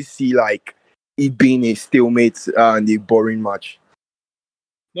 or do you see like it being a stalemate and a boring match?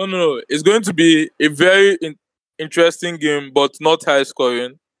 No. It's going to be a very interesting game, but not high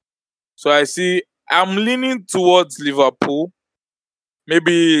scoring. So I'm leaning towards Liverpool.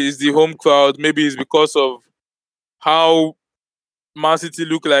 Maybe it's the home crowd. Maybe it's because of how Man City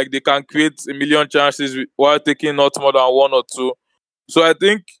look like they can create a million chances while taking not more than one or two. So I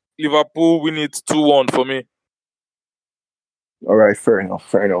think Liverpool win it 2-1 for me. All right, fair enough,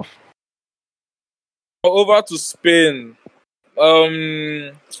 fair enough. Over to Spain.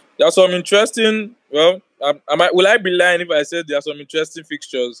 There's some interesting. Well, will I be lying if I said there are some interesting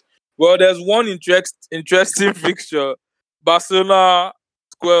fixtures? Well, there's one interesting fixture. Barcelona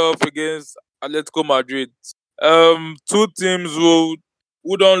square off against Atletico Madrid. Two teams who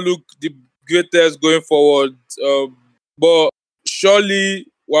don't look the greatest going forward. But surely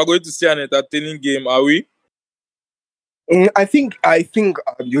we are going to see an entertaining game, are we? I think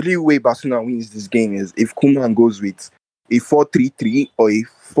the only way Barcelona wins this game is if Koeman goes with a 4-3-3 or a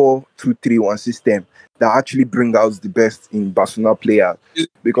 4-2-3-1 system that actually bring out the best in Barcelona players.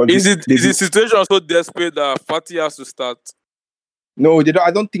 Because Is the situation so desperate that Fati has to start? no, they don't,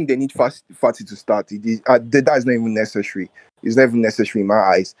 I don't think they need Fati to start. That is not even necessary. It's not even necessary in my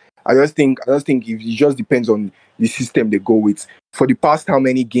eyes. I just think it just depends on the system they go with. For the past how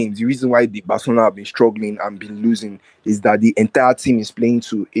many games, the reason why the Barcelona have been struggling and been losing is that the entire team is playing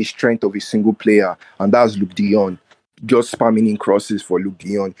to a strength of a single player, and that's Luke de Jong. Just spamming in crosses for Luke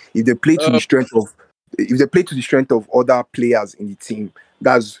de Jong. If they play to the strength of other players in the team,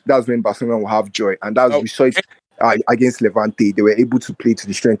 that's when Barcelona will have joy, and that's Uh, we saw it against Levante. They were able to play to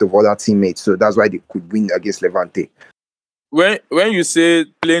the strength of other teammates, so that's why they could win against Levante. when you say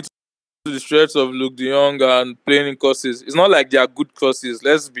playing to the strength of Luke de Jong and playing in crosses, it's not like they are good crosses.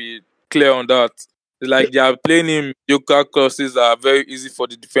 Let's be clear on that. It's like they are playing in mediocre crosses that are very easy for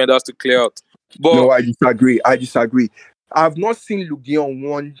the defenders to clear out. But No, I disagree. I've not seen Luke de Jong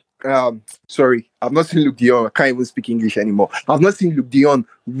won. Sorry, I've not seen Luke de Jong. I can't even speak English anymore. I've not seen Luke de Jong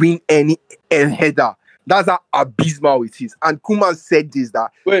win any header. That's how abysmal it is. And Koeman said this that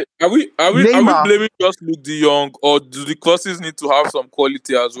wait, are we Neymar, blaming just Luke de Jong, or do the crosses need to have some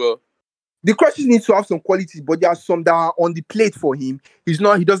quality as well? the crosses need to have some quality, but there are some that are on the plate for him. He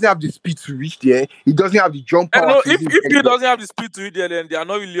doesn't have the speed to reach there. He doesn't have the jump And power no, to if even if get he there. doesn't have the speed to read there, then they are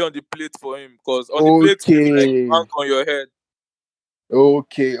not really on the plate for him. Because on the plate, you like Okay. bank on your head.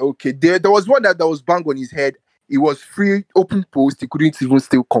 Okay. There was one that was bang on his head. It was free open post. He couldn't even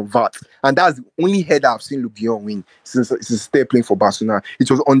still convert, and that's the only header I've seen Luke de Jong win since they're playing for Barcelona.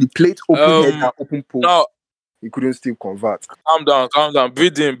 It was on the plate, open header, open post. Now He couldn't still convert. calm down,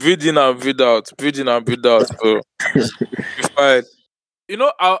 breathe in and breathe out, bro. Be fine.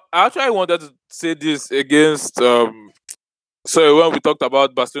 I actually wanted to say this against sorry, when we talked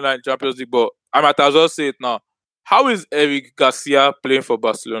about Barcelona in Champions League, but I might as well say it now. How is Eric Garcia playing for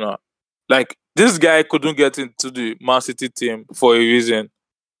Barcelona? Like, this guy couldn't get into the Man City team for a reason.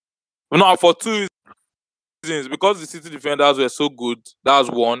 No, for two reasons. Because the City defenders were so good. That's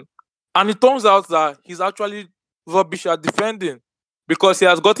one. And it turns out that he's actually rubbish at defending. Because he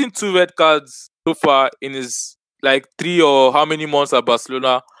has gotten 2 red cards so far in his like 3 or how many months at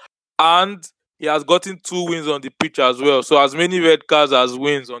Barcelona. And he has gotten 2 wins on the pitch as well. So as many red cards as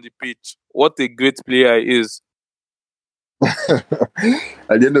wins on the pitch. What a great player he is.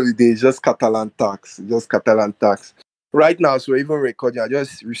 At the end of the day, it's just Catalan tax. Just Catalan tax. Right now, so even recording, I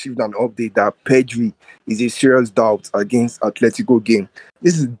just received an update that Pedri is a serious doubt against Atletico game.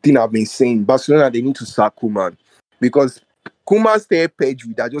 This is the thing I've been saying. Barcelona, they need to sack Koeman because Koeman stayed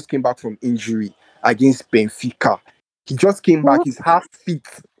Pedri that just came back from injury against Benfica. He just came back. He's half fit,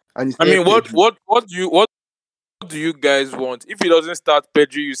 and he's I mean, Pedri. what do you guys want? If he doesn't start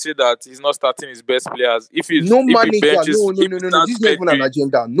Pedri, you say that he's not starting his best players. If he benches, no. if he This starts is not even an Pedri,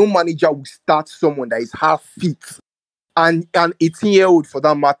 agenda. No manager will start someone that is half fit. And an 18-year-old for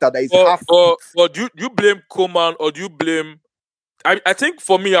that matter that is half fit. or do you blame Koeman or do you blame? I think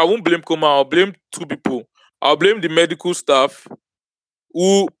for me, I won't blame Koeman. I'll blame 2 people. I'll blame the medical staff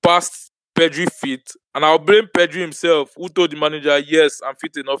who passed Pedri fit, and I'll blame Pedri himself who told the manager, "Yes, I'm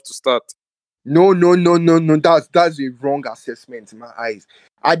fit enough to start." No. That's a wrong assessment in my eyes.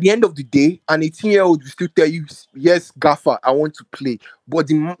 At the end of the day, an 18-year-old will still tell you, yes, Gaffer, I want to play. But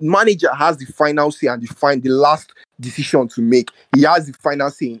the manager has the final say and the last decision to make. He has the final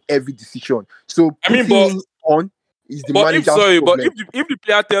say in every decision. So I mean, putting him on is the but manager's problem. if the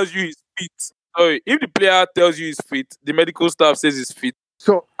player tells you he's fit, if the player tells you he's fit, the medical staff says he's fit.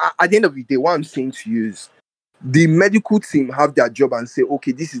 So at the end of the day, what I'm saying to you is the medical team have their job and say,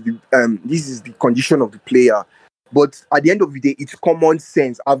 okay, this is the condition of the player. But at the end of the day, it's common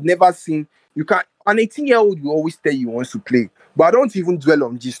sense. I've never seen an 18-year-old will always tell you he wants to play. But I don't even dwell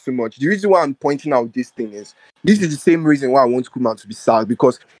on this too much. The reason why I'm pointing out this thing is this is the same reason why I want Koeman to be sacked.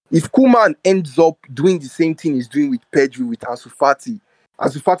 Because if Koeman ends up doing the same thing he's doing with Pedri, with Ansu Fati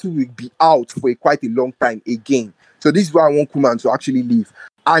will be out for quite a long time again. So this is why I want Koeman to actually leave.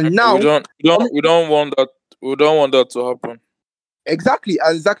 And now we don't want that. We don't want that to happen. Exactly.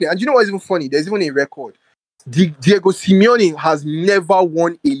 And you know what's even funny? There's even a record. Diego Simeone has never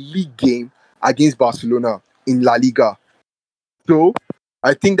won a league game against Barcelona in La Liga. So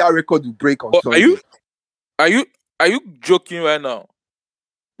I think that record will break on Sunday. Are you joking right now?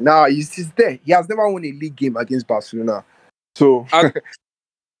 Nah, he's there. He has never won a league game against Barcelona. So at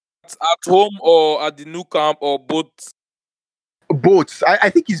home or at the new camp or both? Both. I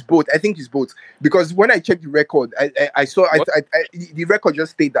think it's both. Because when I checked the record, I saw the record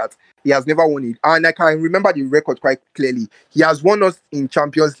just stated that he has never won it, and I can remember the record quite clearly. He has won us in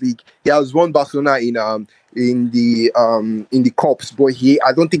Champions League. He has won Barcelona in the cups, but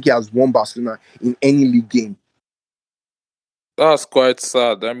I don't think he has won Barcelona in any league game. That's quite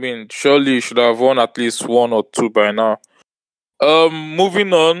sad. I mean, surely he should have won at least 1 or 2 by now.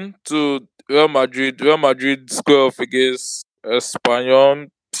 Moving on to Real Madrid. Real Madrid square off against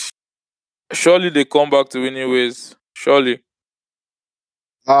Espanyol. Surely they come back to winning ways. Surely.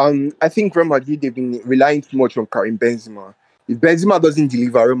 I think Real Madrid, they've been relying too much on Karim Benzema. If Benzema doesn't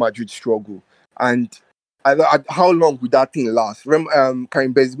deliver, Real Madrid struggle. And how long would that thing last? Karim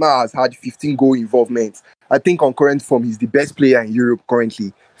Benzema has had 15 goal involvement. I think on current form, he's the best player in Europe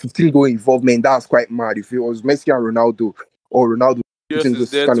currently. 15 goal involvement, that's quite mad. If it was Messi and Ronaldo or Ronaldo putting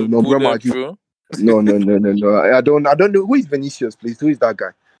those kind of number, Real Madrid. No. I don't know who is Vinicius, please. Who is that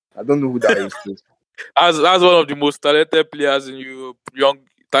guy? I don't know who that is, please. As one of the most talented players in Europe,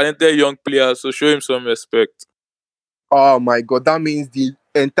 talented young players, so show him some respect. Oh my God, that means the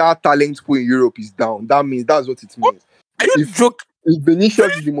entire talent pool in Europe is down. That's what it means. Are you joking? If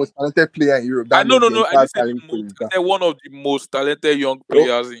Vinicius is the most talented player in Europe, that means the entire talent pool is down. They're one of the most talented young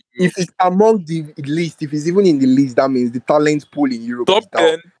players in Europe. If it's among the list, if it's even in the list, that means the talent pool in Europe is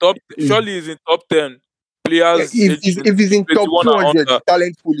down. Surely he's in top 10 players. If he's in top 200, the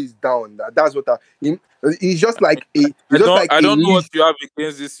talent pool is down. That's what he's just like a. I don't know what you have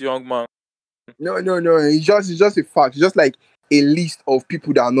against this young man. No. It's just a fact. It's just like a list of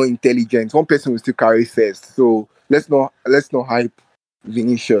people that are not intelligent. One person will still carry first. So let's not hype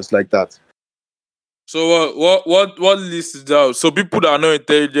Vinicius like that. So what list is that? So people that are not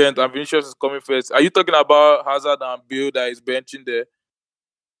intelligent and Vinicius is coming first. Are you talking about Hazard and Bale that is benching there?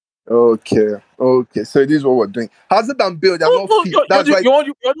 Okay. So this is what we're doing. Hazard and Bale, they're No, not no, fit. That's why. you're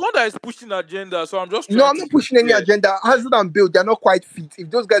the one that is pushing agenda. So I'm just No, trying I'm to not be pushing any fair. agenda. Hazard and Bale, they're not quite fit. If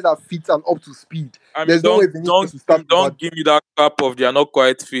those guys are fit and up to speed, I mean, there's no way Vinicius will start over. don't give me that crap of they are not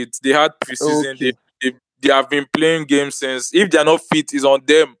quite fit. They had preseason. Okay, They have been playing games since. If they are not fit, it's on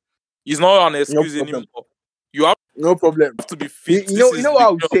them. It's not an no excuse problem. anymore. You have No problem. to be fit. This You is know what I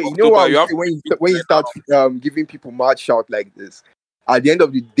would beginning of say. You know what I October. You would have say to when be fit when by you start now. giving people mad shout like this. At the end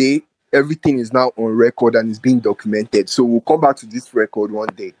of the day, everything is now on record and is being documented. So we'll come back to this record one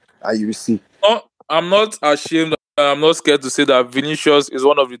day, and you will see. No, I'm not ashamed. I'm not scared to say that Vinicius is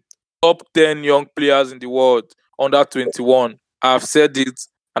one of the top 10 young players in the world under 21. I've said it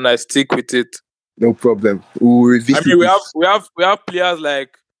and I stick with it. No problem. We'll I revisit mean, this. we have players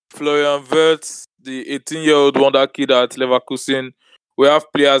like Florian Wirtz, the 18-year-old wonder kid at Leverkusen. We have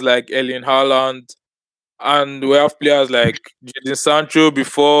players like Erling Haaland, and we have players like Jadon Sancho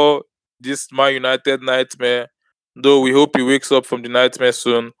before this Man United nightmare. Though we hope he wakes up from the nightmare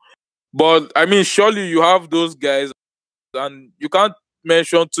soon. But I mean, surely you have those guys, and you can't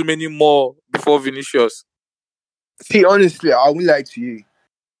mention too many more before Vinicius. See, honestly, I won't lie to you.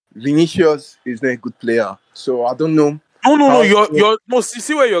 Vinicius is not a good player, so I don't know No. how. You're no.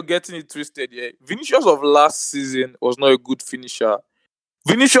 See where you're getting it twisted. Yeah, Vinicius of last season was not a good finisher.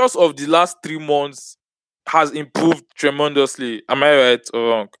 Vinicius of the last 3 months has improved tremendously. Am I right or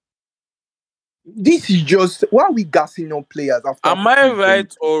wrong? This is just why are we gassing on players after Am I season?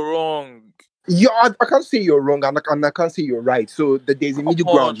 right or wrong? I can't say you're wrong, and I can't say you're right. So there's a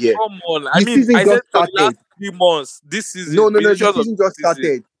middle ground here. Come on. I The mean, season I said just for the last started. 3 months, this No, season, no, no. The Vinicius of season just this season.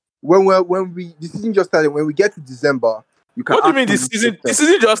 started. When we the season just started. When we get to December, you can What do you ask mean me this this season? question. This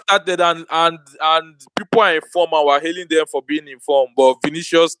season just started and people are informed and we're hailing them for being informed. But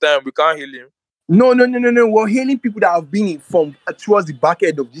Vinicius time, we can't hail him. No. We're hailing people that have been informed towards the back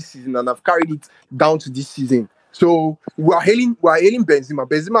end of this season and have carried it down to this season. So we're hailing Benzema.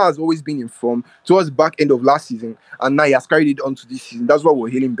 Benzema has always been informed towards the back end of last season, and now he has carried it on to this season. That's why we're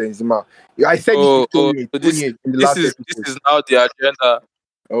hailing Benzema. I said this to So Tony in the last this episode. is now the agenda.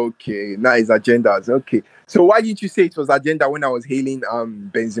 Okay, now it's agendas. Okay. So why didn't you say it was agenda when I was hailing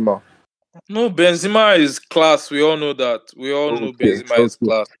Benzema? No, Benzema is class. We all know that. We all know Benzema is Okay.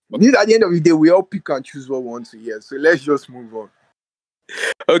 class. This at the end of the day, we all pick and choose what we want to hear. So let's just move on.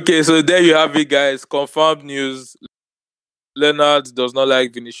 Okay, so there you have it, guys. Confirmed news. Leonard does not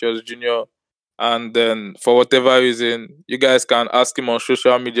like Vinicius Jr. And then for whatever reason, you guys can ask him on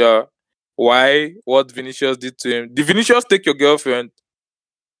social media why, what Vinicius did to him. Did Vinicius take your girlfriend?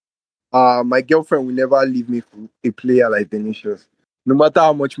 My girlfriend will never leave me for a player like Vinicius, no matter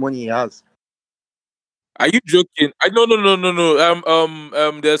how much money he has. Are you joking? I no.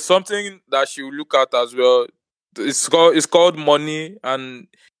 There's something that she will look at as well. It's called money, and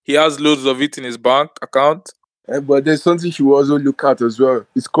he has loads of it in his bank account. But there's something she will also look at as well.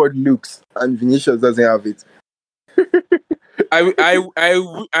 It's called looks, and Vinicius doesn't have it.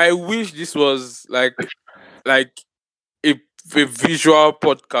 I wish this was like a, a visual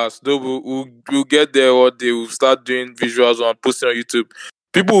podcast. Though we'll get there one day. We'll start doing visuals and posting on YouTube.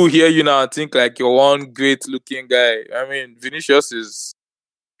 People will hear you now and think like you're one great looking guy. I mean, Vinicius is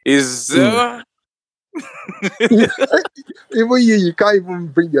Even you can't even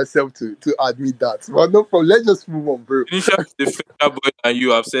bring yourself to admit that. But no problem. Let's just move on, bro. Vinicius is the finger boy than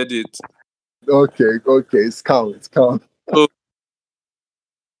you. I've said it. Okay. It's calm. So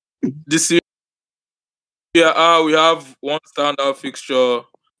this year, we have one standout fixture.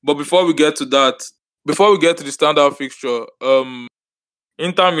 But before we get to that, before we get to the standout fixture,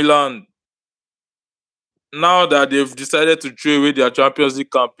 Inter Milan, now that they've decided to throw away their Champions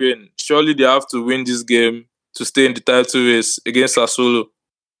League campaign, surely they have to win this game to stay in the title race against Sassuolo.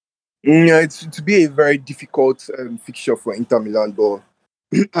 Yeah, it's to be a very difficult fixture for Inter Milan, but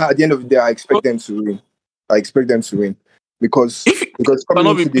at the end of the day, I expect them to win. because If you coming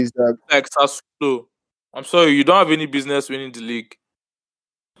cannot be into this, like Sassuolo, I'm sorry, you don't have any business winning the league.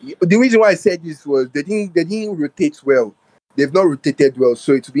 the reason why I said this was they didn't rotate well. They've not rotated well,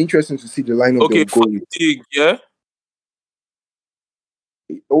 so it will be interesting to see the lineup Okay, they'll go with. fatigue, yeah?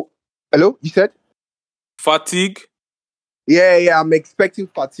 Oh, hello, you said? Fatigue? Yeah. I'm expecting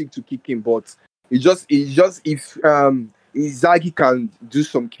fatigue to kick in, but it's just if Inzaghi can do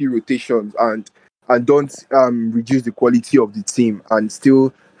some key rotations and don't reduce the quality of the team and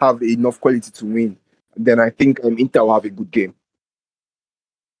still have enough quality to win, then I think Inter will have a good game.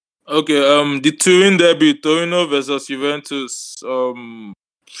 Okay, the Turin derby, Torino versus Juventus. For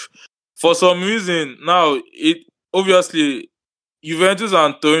some reason, now it obviously Juventus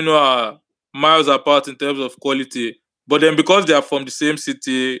and Torino are miles apart in terms of quality, but then because they are from the same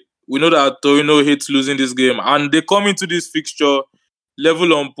city, we know that Torino hates losing this game, and they come into this fixture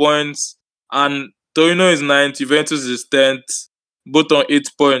level on points, and Torino is 9th, Juventus is 10th, both on 8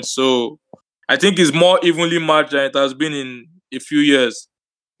 points. So I think it's more evenly matched than it has been in a few years.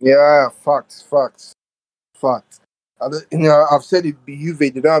 Yeah, facts. I've said it. Juve, they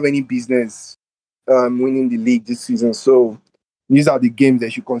don't have any business winning the league this season. So these are the games they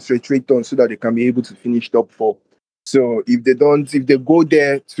should concentrate on so that they can be able to finish top 4. So if they go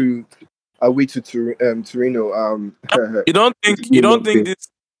there to away to Torino, You don't think it's a long day.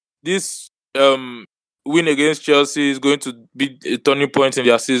 this win against Chelsea is going to be a turning point in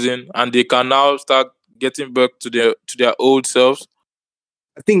their season, and they can now start getting back to their old selves?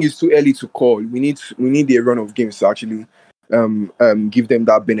 I think it's too early to call. We need a run of games to actually give them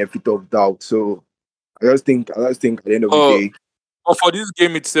that benefit of doubt. So I just think at the end of the day, But for this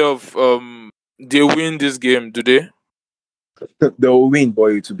game itself, they win this game, do they? they'll win,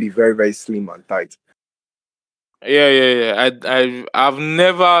 boy. It will be very, very slim and tight. Yeah. I've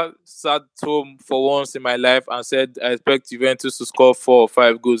never sat home for once in my life and said I expect Juventus to score 4 or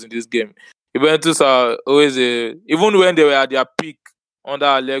 5 goals in this game. Juventus are always even when they were at their peak under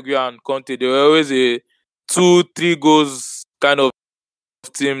Allegri and Conte, they were always a 2-3 goals kind of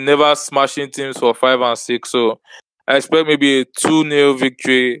team, never smashing teams for 5 and 6. So I expect maybe a 2-0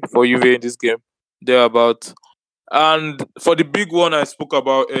 victory for Juve in this game, thereabout. And for the big one I spoke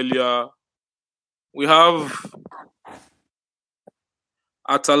about earlier, we have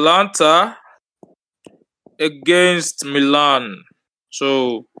Atalanta against Milan.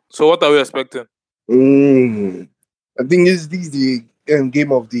 So what are we expecting? I think this is the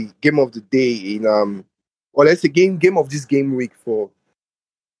game of the day in or let's say game of this game week for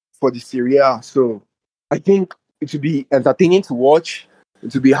the Serie A. So I think it will be entertaining to watch.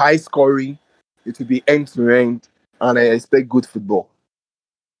 It will be high scoring. It will be end to end, and I expect good football.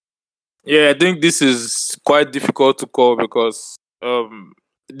 Yeah, I think this is quite difficult to call because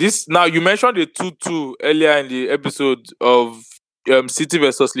this now you mentioned the 2-2 earlier in the episode of City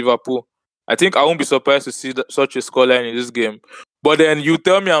versus Liverpool. I think I won't be surprised to see such a scoreline in this game. But then you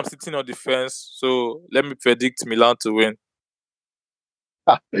tell me I'm sitting on the fence, so let me predict Milan to win.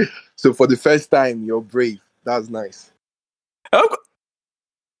 So for the first time, you're brave. That's nice.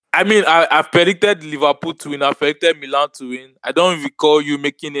 I mean, I've predicted Liverpool to win. I've predicted Milan to win. I don't recall you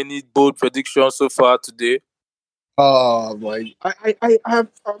making any bold predictions so far today. Oh my! I've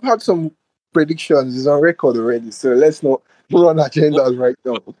had some predictions. It's on record already. So let's not put on agendas right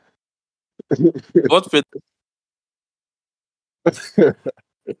now. What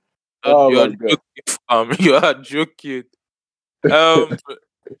Oh you my are God. joking. You are joking.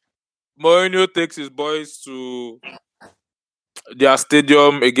 Mourinho takes his boys to their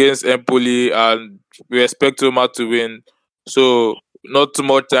stadium against Empoli, and we expect Roma to win. So not too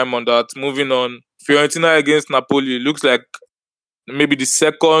much time on that. Moving on, Fiorentina against Napoli looks like maybe the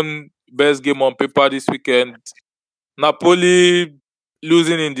second best game on paper this weekend. Napoli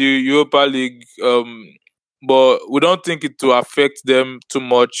losing in the Europa League, but we don't think it will affect them too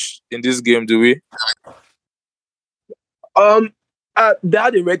much in this game, do we? They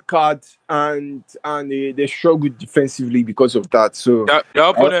had a red card and they struggled defensively because of that. So Their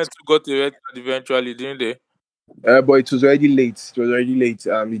opponent got a red card eventually, didn't they? but it was already late.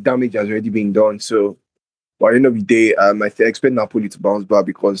 The damage has already been done. So by the end of the day, I expect Napoli to bounce back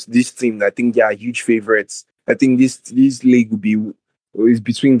because this team, I think they are huge favorites. I think this league is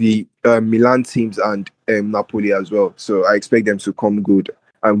between the Milan teams and Napoli as well. So I expect them to come good.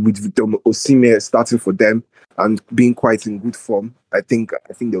 And with Osimhen starting for them and being quite in good form, I think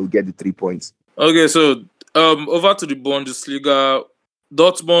they will get the 3 points. Okay, so over to the Bundesliga.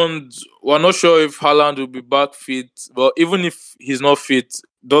 Dortmund, we're not sure if Haaland will be back fit, but even if he's not fit,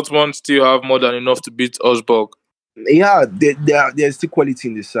 Dortmund still have more than enough to beat Augsburg. Yeah, there's still quality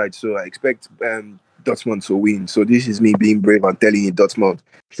in the side, so I expect Dortmund to win. So this is me being brave and telling you Dortmund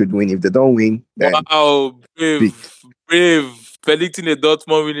should win. If they don't win, then Wow, brave. Predicting a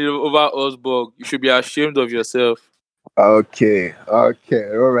Dortmund winning over Augsburg. You should be ashamed of yourself. Okay, all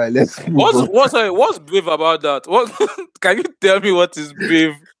right, let's move on. What's brave about that? What can you tell me what is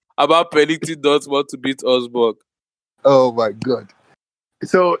brave about predicting Dortmund to beat Augsburg? Oh my God!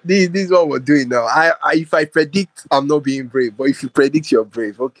 So this is what we're doing now. If I predict, I'm not being brave, but if you predict, you're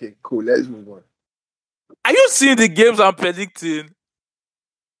brave. Okay, cool. Let's move on. Are you seeing the games I'm predicting?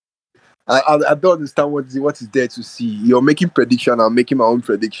 I don't understand what is there to see. You're making prediction. I'm making my own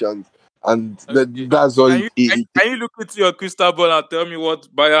predictions, and that's all. Can you look into your crystal ball and tell me what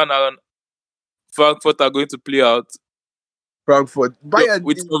Bayern and Frankfurt are going to play out? Frankfurt, Bayern,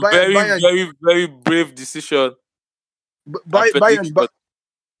 with a very, very, very brave decision. Bayern,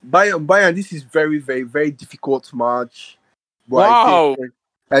 Bayern, this is very, very, very difficult match. But Wow.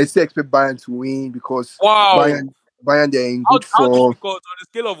 I still expect Bayern to win because Wow. Bayern, they're in How good form. difficult on a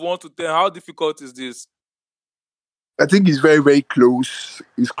scale of 1 to 10? How difficult is this? I think it's very, very close.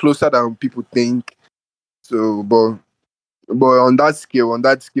 It's closer than people think. So, but on that scale,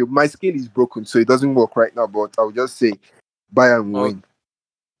 my scale is broken, so it doesn't work right now. But I'll just say Bayern will Oh, win.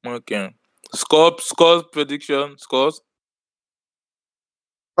 okay. Scores prediction scores.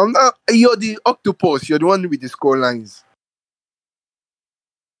 You're the octopus. You're the one with the score lines.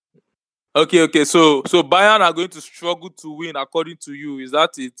 Okay. So Bayern are going to struggle to win according to you. Is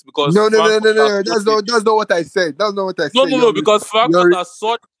that it? Because No, no, no, no, Frankfurt no, are no. such a, That's not what I said. That's not what I no said. because Frankfurt You're are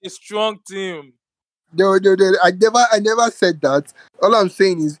such a strong team. no, no, no. I never said that. All I'm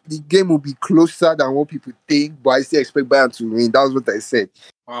saying is the game will be closer than what people think, but I still expect Bayern to win. That's what I said.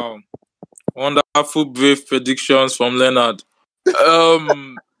 Wow. Wonderful brave predictions from Leonard.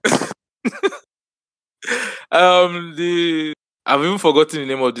 Um the I've even forgotten the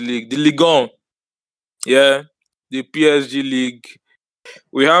name of the league. The Ligue 1. Yeah. The PSG league.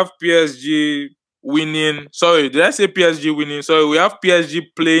 We have PSG winning. Sorry, did I say PSG winning? Sorry, we have PSG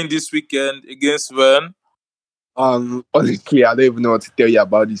playing this weekend against Rennes. Honestly, I don't even know what to tell you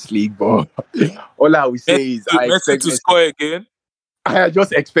about this league, but all I will say is Messi to score again. I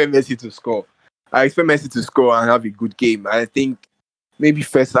just expect Messi to score. I expect Messi to score and have a good game. I think maybe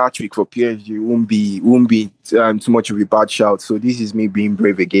first hat trick for PSG won't be too much of a bad shout. So this is me being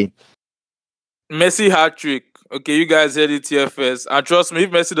brave again. Messi hat trick. Okay, you guys heard it here first. And trust me,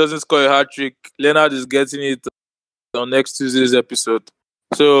 if Messi doesn't score a hat trick, Leonard is getting it on next Tuesday's episode.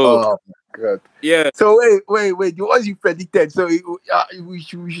 So Oh my god. yeah. So wait. The ones you predicted. So we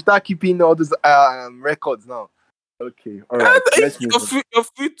should start keeping all those records now. Okay, all right. Let's move on.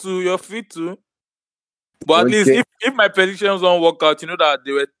 You're free to. But at least Okay. if my predictions don't work out, you know that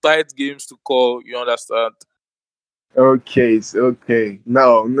they were tight games to call. You understand? Okay, okay.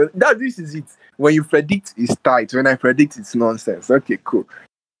 That this is it. When you predict, it's tight. When I predict, it's nonsense. Okay, cool.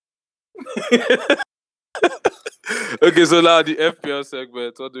 Okay, so now the FPL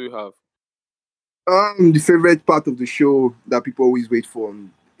segment. What do you have? The favorite part of the show that people always wait for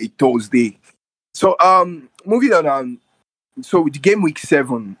on a Thursday. So moving on. So the game week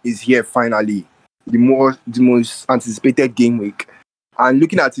 7 is here finally. The most anticipated game week. And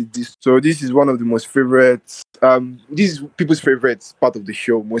looking at it, this is one of the most favorites. This is people's favorite part of the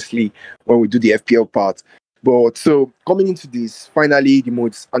show, mostly when we do the FPL part. But so coming into this, finally, the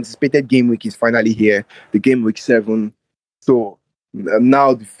most anticipated game week is finally here. The game week 7. So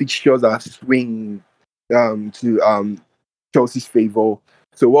now the fixtures are swinging to Chelsea's favor.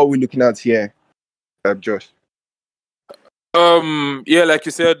 So what are we looking at here, Josh? Yeah, like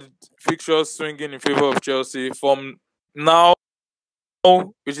you said, fixtures swinging in favor of Chelsea from now,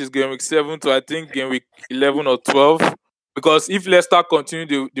 which is game week 7 to I think game week 11 or 12. Because if Leicester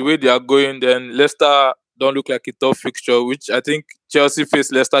continue the way they are going, then Leicester don't look like a tough fixture, which I think Chelsea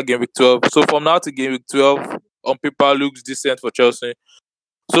face Leicester game week 12. So from now to game week 12, on paper looks decent for Chelsea.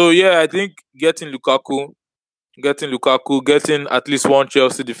 So yeah, I think getting getting at least one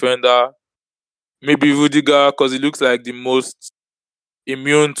Chelsea defender, maybe Rudiger, because he looks like the most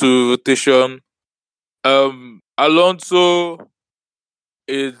immune to rotation. Alonso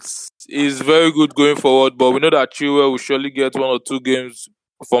is very good going forward, but we know that Chilwell will surely get 1 or 2 games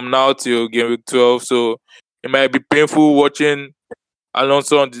from now till game week 12. So it might be painful watching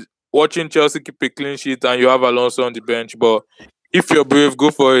watching Chelsea keep a clean sheet and you have Alonso on the bench. But if you're brave,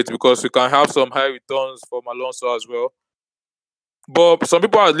 go for it because we can have some high returns from Alonso as well. But some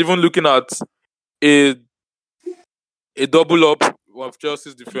people are even looking at a a double up of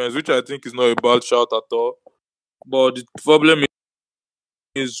Chelsea's defense, which I think is not a bad shout at all. But the problem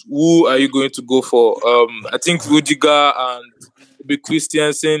is who are you going to go for? I think Rudiger and maybe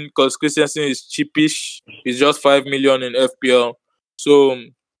Christiansen, because Christiansen is cheapish. He's just 5 million in FPL. So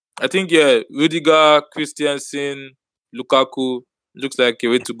I think Rudiger, Christiansen, Lukaku looks like a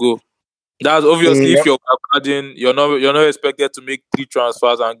way to go. That's obviously if you're adding, you're not expected to make 3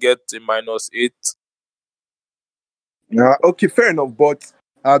 transfers and get a -8. Okay, fair enough. But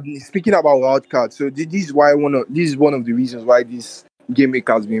speaking about wildcard, so this is one of the reasons why this game week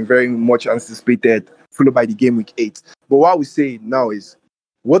has been very much anticipated, followed by the game week 8. But what we say now is,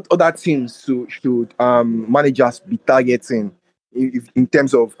 what other teams should managers be targeting in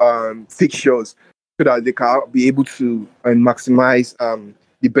terms of fixtures, so that they can be able to maximize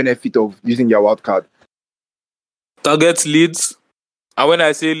the benefit of using their wildcard. Target Leeds. And when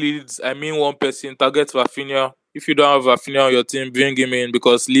I say Leeds, I mean one person. Target Rafinha. If you don't have Rafinha on your team, bring him in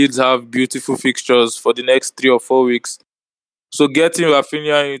because Leeds have beautiful fixtures for the next 3 or 4 weeks. So getting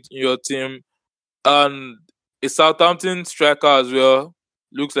Rafinha in your team and a Southampton striker as well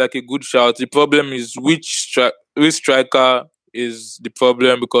looks like a good shout. The problem is which striker is the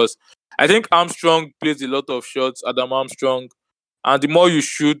problem, because I think Armstrong plays a lot of shots, Adam Armstrong, and the more you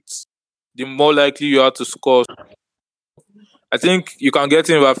shoot, the more likely you are to score. I think you can get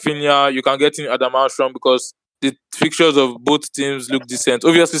in Rafinha, you can get in Adam Armstrong, because the fixtures of both teams look decent.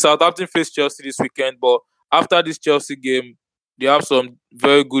 Obviously, Southampton face Chelsea this weekend, but after this Chelsea game, they have some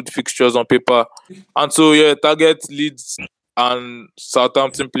very good fixtures on paper. And so, yeah, target Leeds and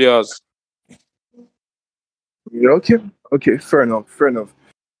Southampton players. Yeah, okay, okay, fair enough, fair enough.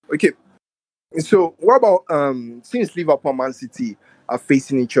 Okay, so what about since Liverpool and Man City are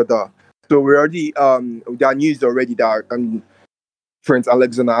facing each other, so we already there are news already that Trent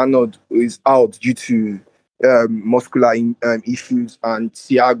Alexander-Arnold is out due to muscular issues, and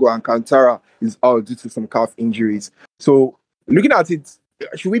Thiago Alcantara is out due to some calf injuries. So, looking at it,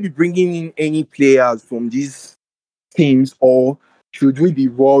 should we be bringing in any players from these teams, or should we be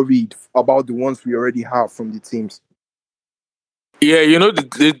worried about the ones we already have from the teams? Yeah,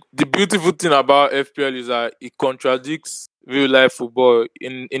 the beautiful thing about FPL is that it contradicts real life football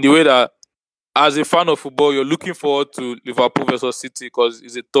in the way that as a fan of football, you're looking forward to Liverpool versus City because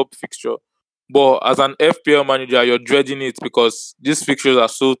it's a top fixture. But as an FPL manager, you're dreading it because these fixtures are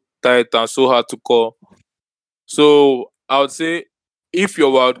so tight and so hard to call. So I would say if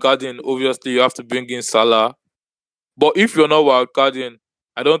you're wildcarding, obviously you have to bring in Salah. But if you're not wildcarding,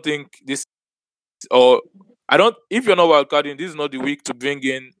 I don't think this or I don't if you're not wildcarding, this is not the week to bring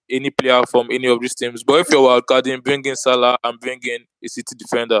in any player from any of these teams. But if you're wildcarding, bring in Salah and bring in a City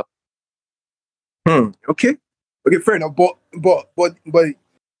defender. Okay. Okay, fair enough. But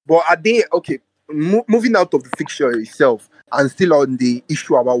are they okay? Moving out of the fixture itself and still on the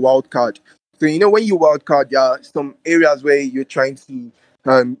issue about wild card. So when you wild card, there are some areas where you're trying to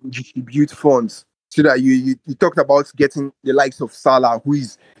distribute funds so that you talked about getting the likes of Salah, who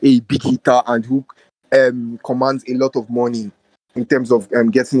is a big hitter and who commands a lot of money in terms of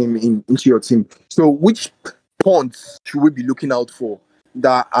getting him into your team. So which points should we be looking out for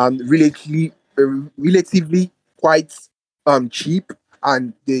that are relatively quite cheap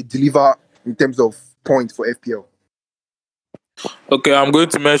and they deliver in terms of points for FPL? Okay, I'm going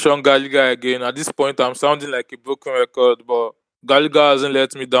to mention Gallagher again. At this point, I'm sounding like a broken record, but Gallagher hasn't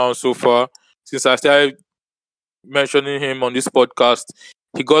let me down so far since I started mentioning him on this podcast.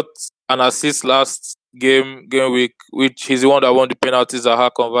 He got an assist last game week, which he's the one that won the penalties that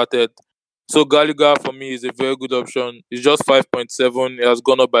Zaha converted. So Gallagher for me is a very good option. It's just 5.7. It has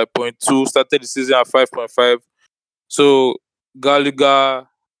gone up by 0.2. Started the season at 5.5. So Gallagher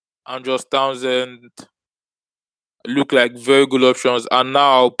and Josh Townsend look like very good options. And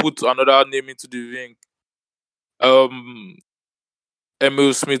now I'll put another name into the ring.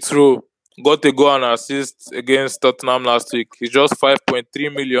 Emil Smith Rowe got a goal and assist against Tottenham last week. He's just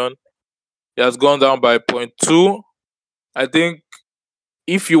 5.3 million. He has gone down by 0.2. I think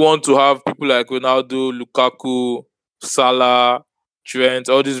if you want to have people like Ronaldo, Lukaku, Salah, Trent,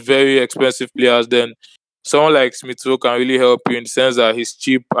 all these very expensive players, then someone like Smith Rowe can really help you in the sense that he's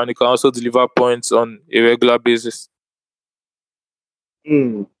cheap and he can also deliver points on a regular basis.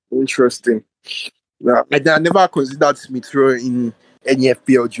 Interesting. Yeah, I never considered Smith Rowe in any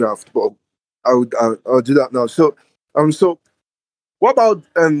FPL draft, but I'll do that now. So what about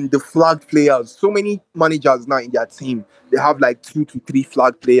the flagged players? So many managers now in their team, they have like 2 to 3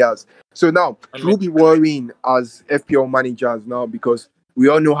 flagged players. So now, should we be worrying as FPL managers now, because we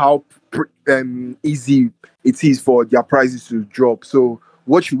all know how easy it is for their prices to drop. So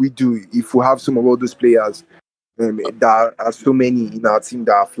what should we do if we have some of all those players that are so many in our team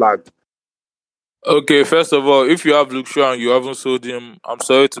that are flagged? Okay, first of all, if you have Luke Shaw and you haven't sold him, I'm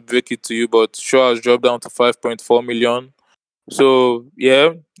sorry to break it to you, but Shaw has dropped down to 5.4 million. So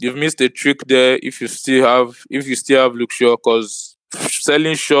yeah, you've missed a trick there if you still have Luke Shaw, because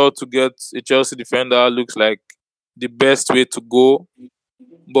selling Shaw to get a Chelsea defender looks like the best way to go.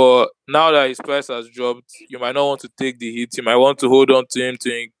 But now that his price has dropped, you might not want to take the hit. You might want to hold on to him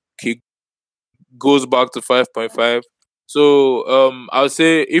till he goes back to 5.5. So I would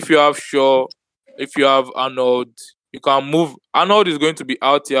say if you have Shaw, if you have Arnold, you can move. Arnold is going to be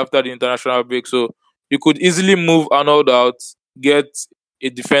out here after the international break, so you could easily move Arnold out, get a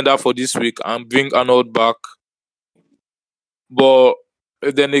defender for this week, and bring Arnold back. But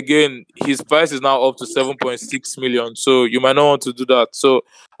then again, his price is now up to 7.6 million, so you might not want to do that. So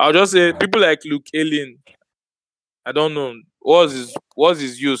I'll just say people like Luke Ayling, I don't know what's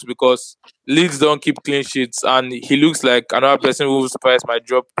his use, because Leeds don't keep clean sheets, and he looks like another person whose price might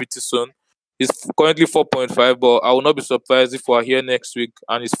drop pretty soon. It's currently 4.5, but I will not be surprised if we're here next week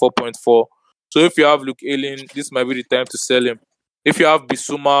and it's 4.4. So if you have Luke Ayling, this might be the time to sell him. If you have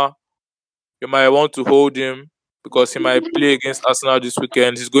Bisuma, you might want to hold him because he might play against Arsenal this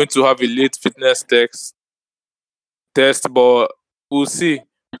weekend. He's going to have a late fitness test, but we'll see.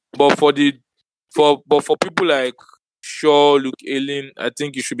 But for people like Shaw, Luke Ayling, I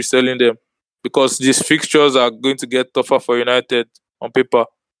think you should be selling them because these fixtures are going to get tougher for United on paper.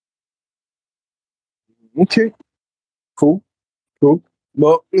 Okay, cool, cool.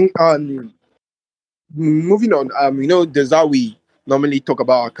 But moving on, there's how we normally talk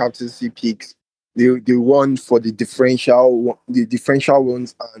about our captaincy picks. The one for the differential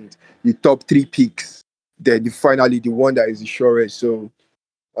ones, and the top three picks. Finally the one that is the surest. So,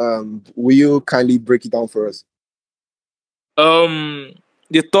 will you kindly break it down for us?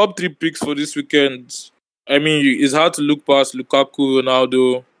 The top three picks for this weekend. I mean, it's hard to look past Lukaku,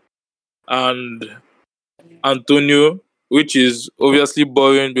 Ronaldo, and Antonio, which is obviously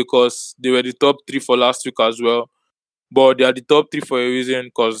boring because they were the top three for last week as well. But they are the top three for a reason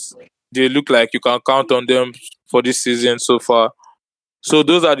because they look like you can count on them for this season so far. So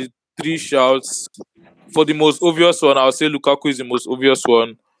those are the three shouts. For the most obvious one, I'll say Lukaku is the most obvious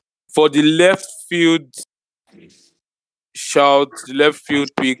one. For the left field shout, the left field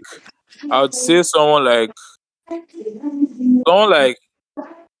pick, I would say someone like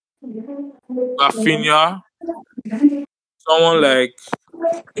Rafinha, someone like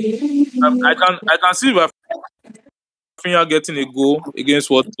I can see Rafinha getting a goal against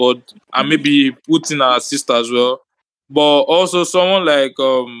Watford and maybe putting an assist as well. But also someone like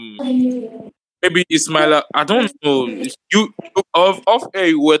maybe Ismaila. I don't know. Of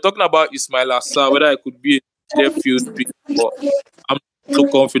air, we're talking about Ismaila Assar, whether it could be a left field pick, but I'm not so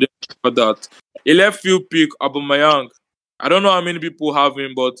confident about that. A left field pick, Aubameyang. I don't know how many people have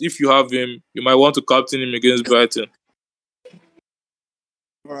him, but if you have him, you might want to captain him against Brighton.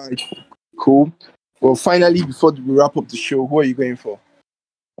 All right, cool. Well, finally, before we wrap up the show, who are you going for?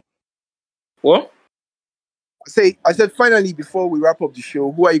 What? I said finally before we wrap up the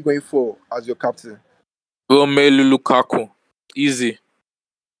show, who are you going for as your captain? Romelu Lukaku. Easy.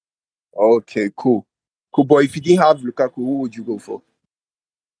 Okay, cool. Cool, but if you didn't have Lukaku, who would you go for?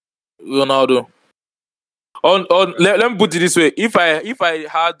 Ronaldo. Let me put it this way: if I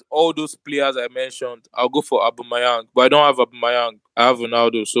had all those players I mentioned, I'll go for Aubameyang. But I don't have Aubameyang. I have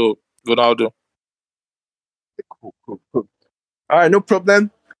Ronaldo, so Ronaldo. Cool, cool, cool. All right, no problem.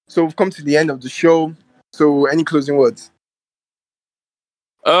 So we've come to the end of the show. So any closing words?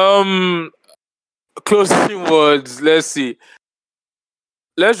 Um, Closing words. Let's see.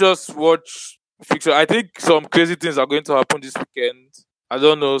 Let's just watch fixture. I think some crazy things are going to happen this weekend. I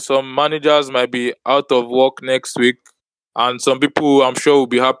don't know. Some managers might be out of work next week, and some people I'm sure will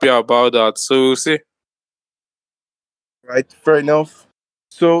be happy about that. So we'll see. Right, fair enough.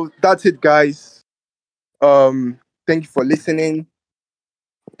 So that's it, guys. Thank you for listening.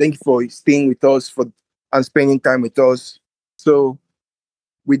 Thank you for staying with us and spending time with us. So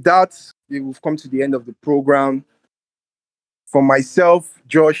with that, we've come to the end of the program. For myself,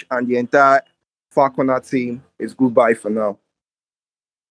 Josh, and the entire Falconer team, it's goodbye for now.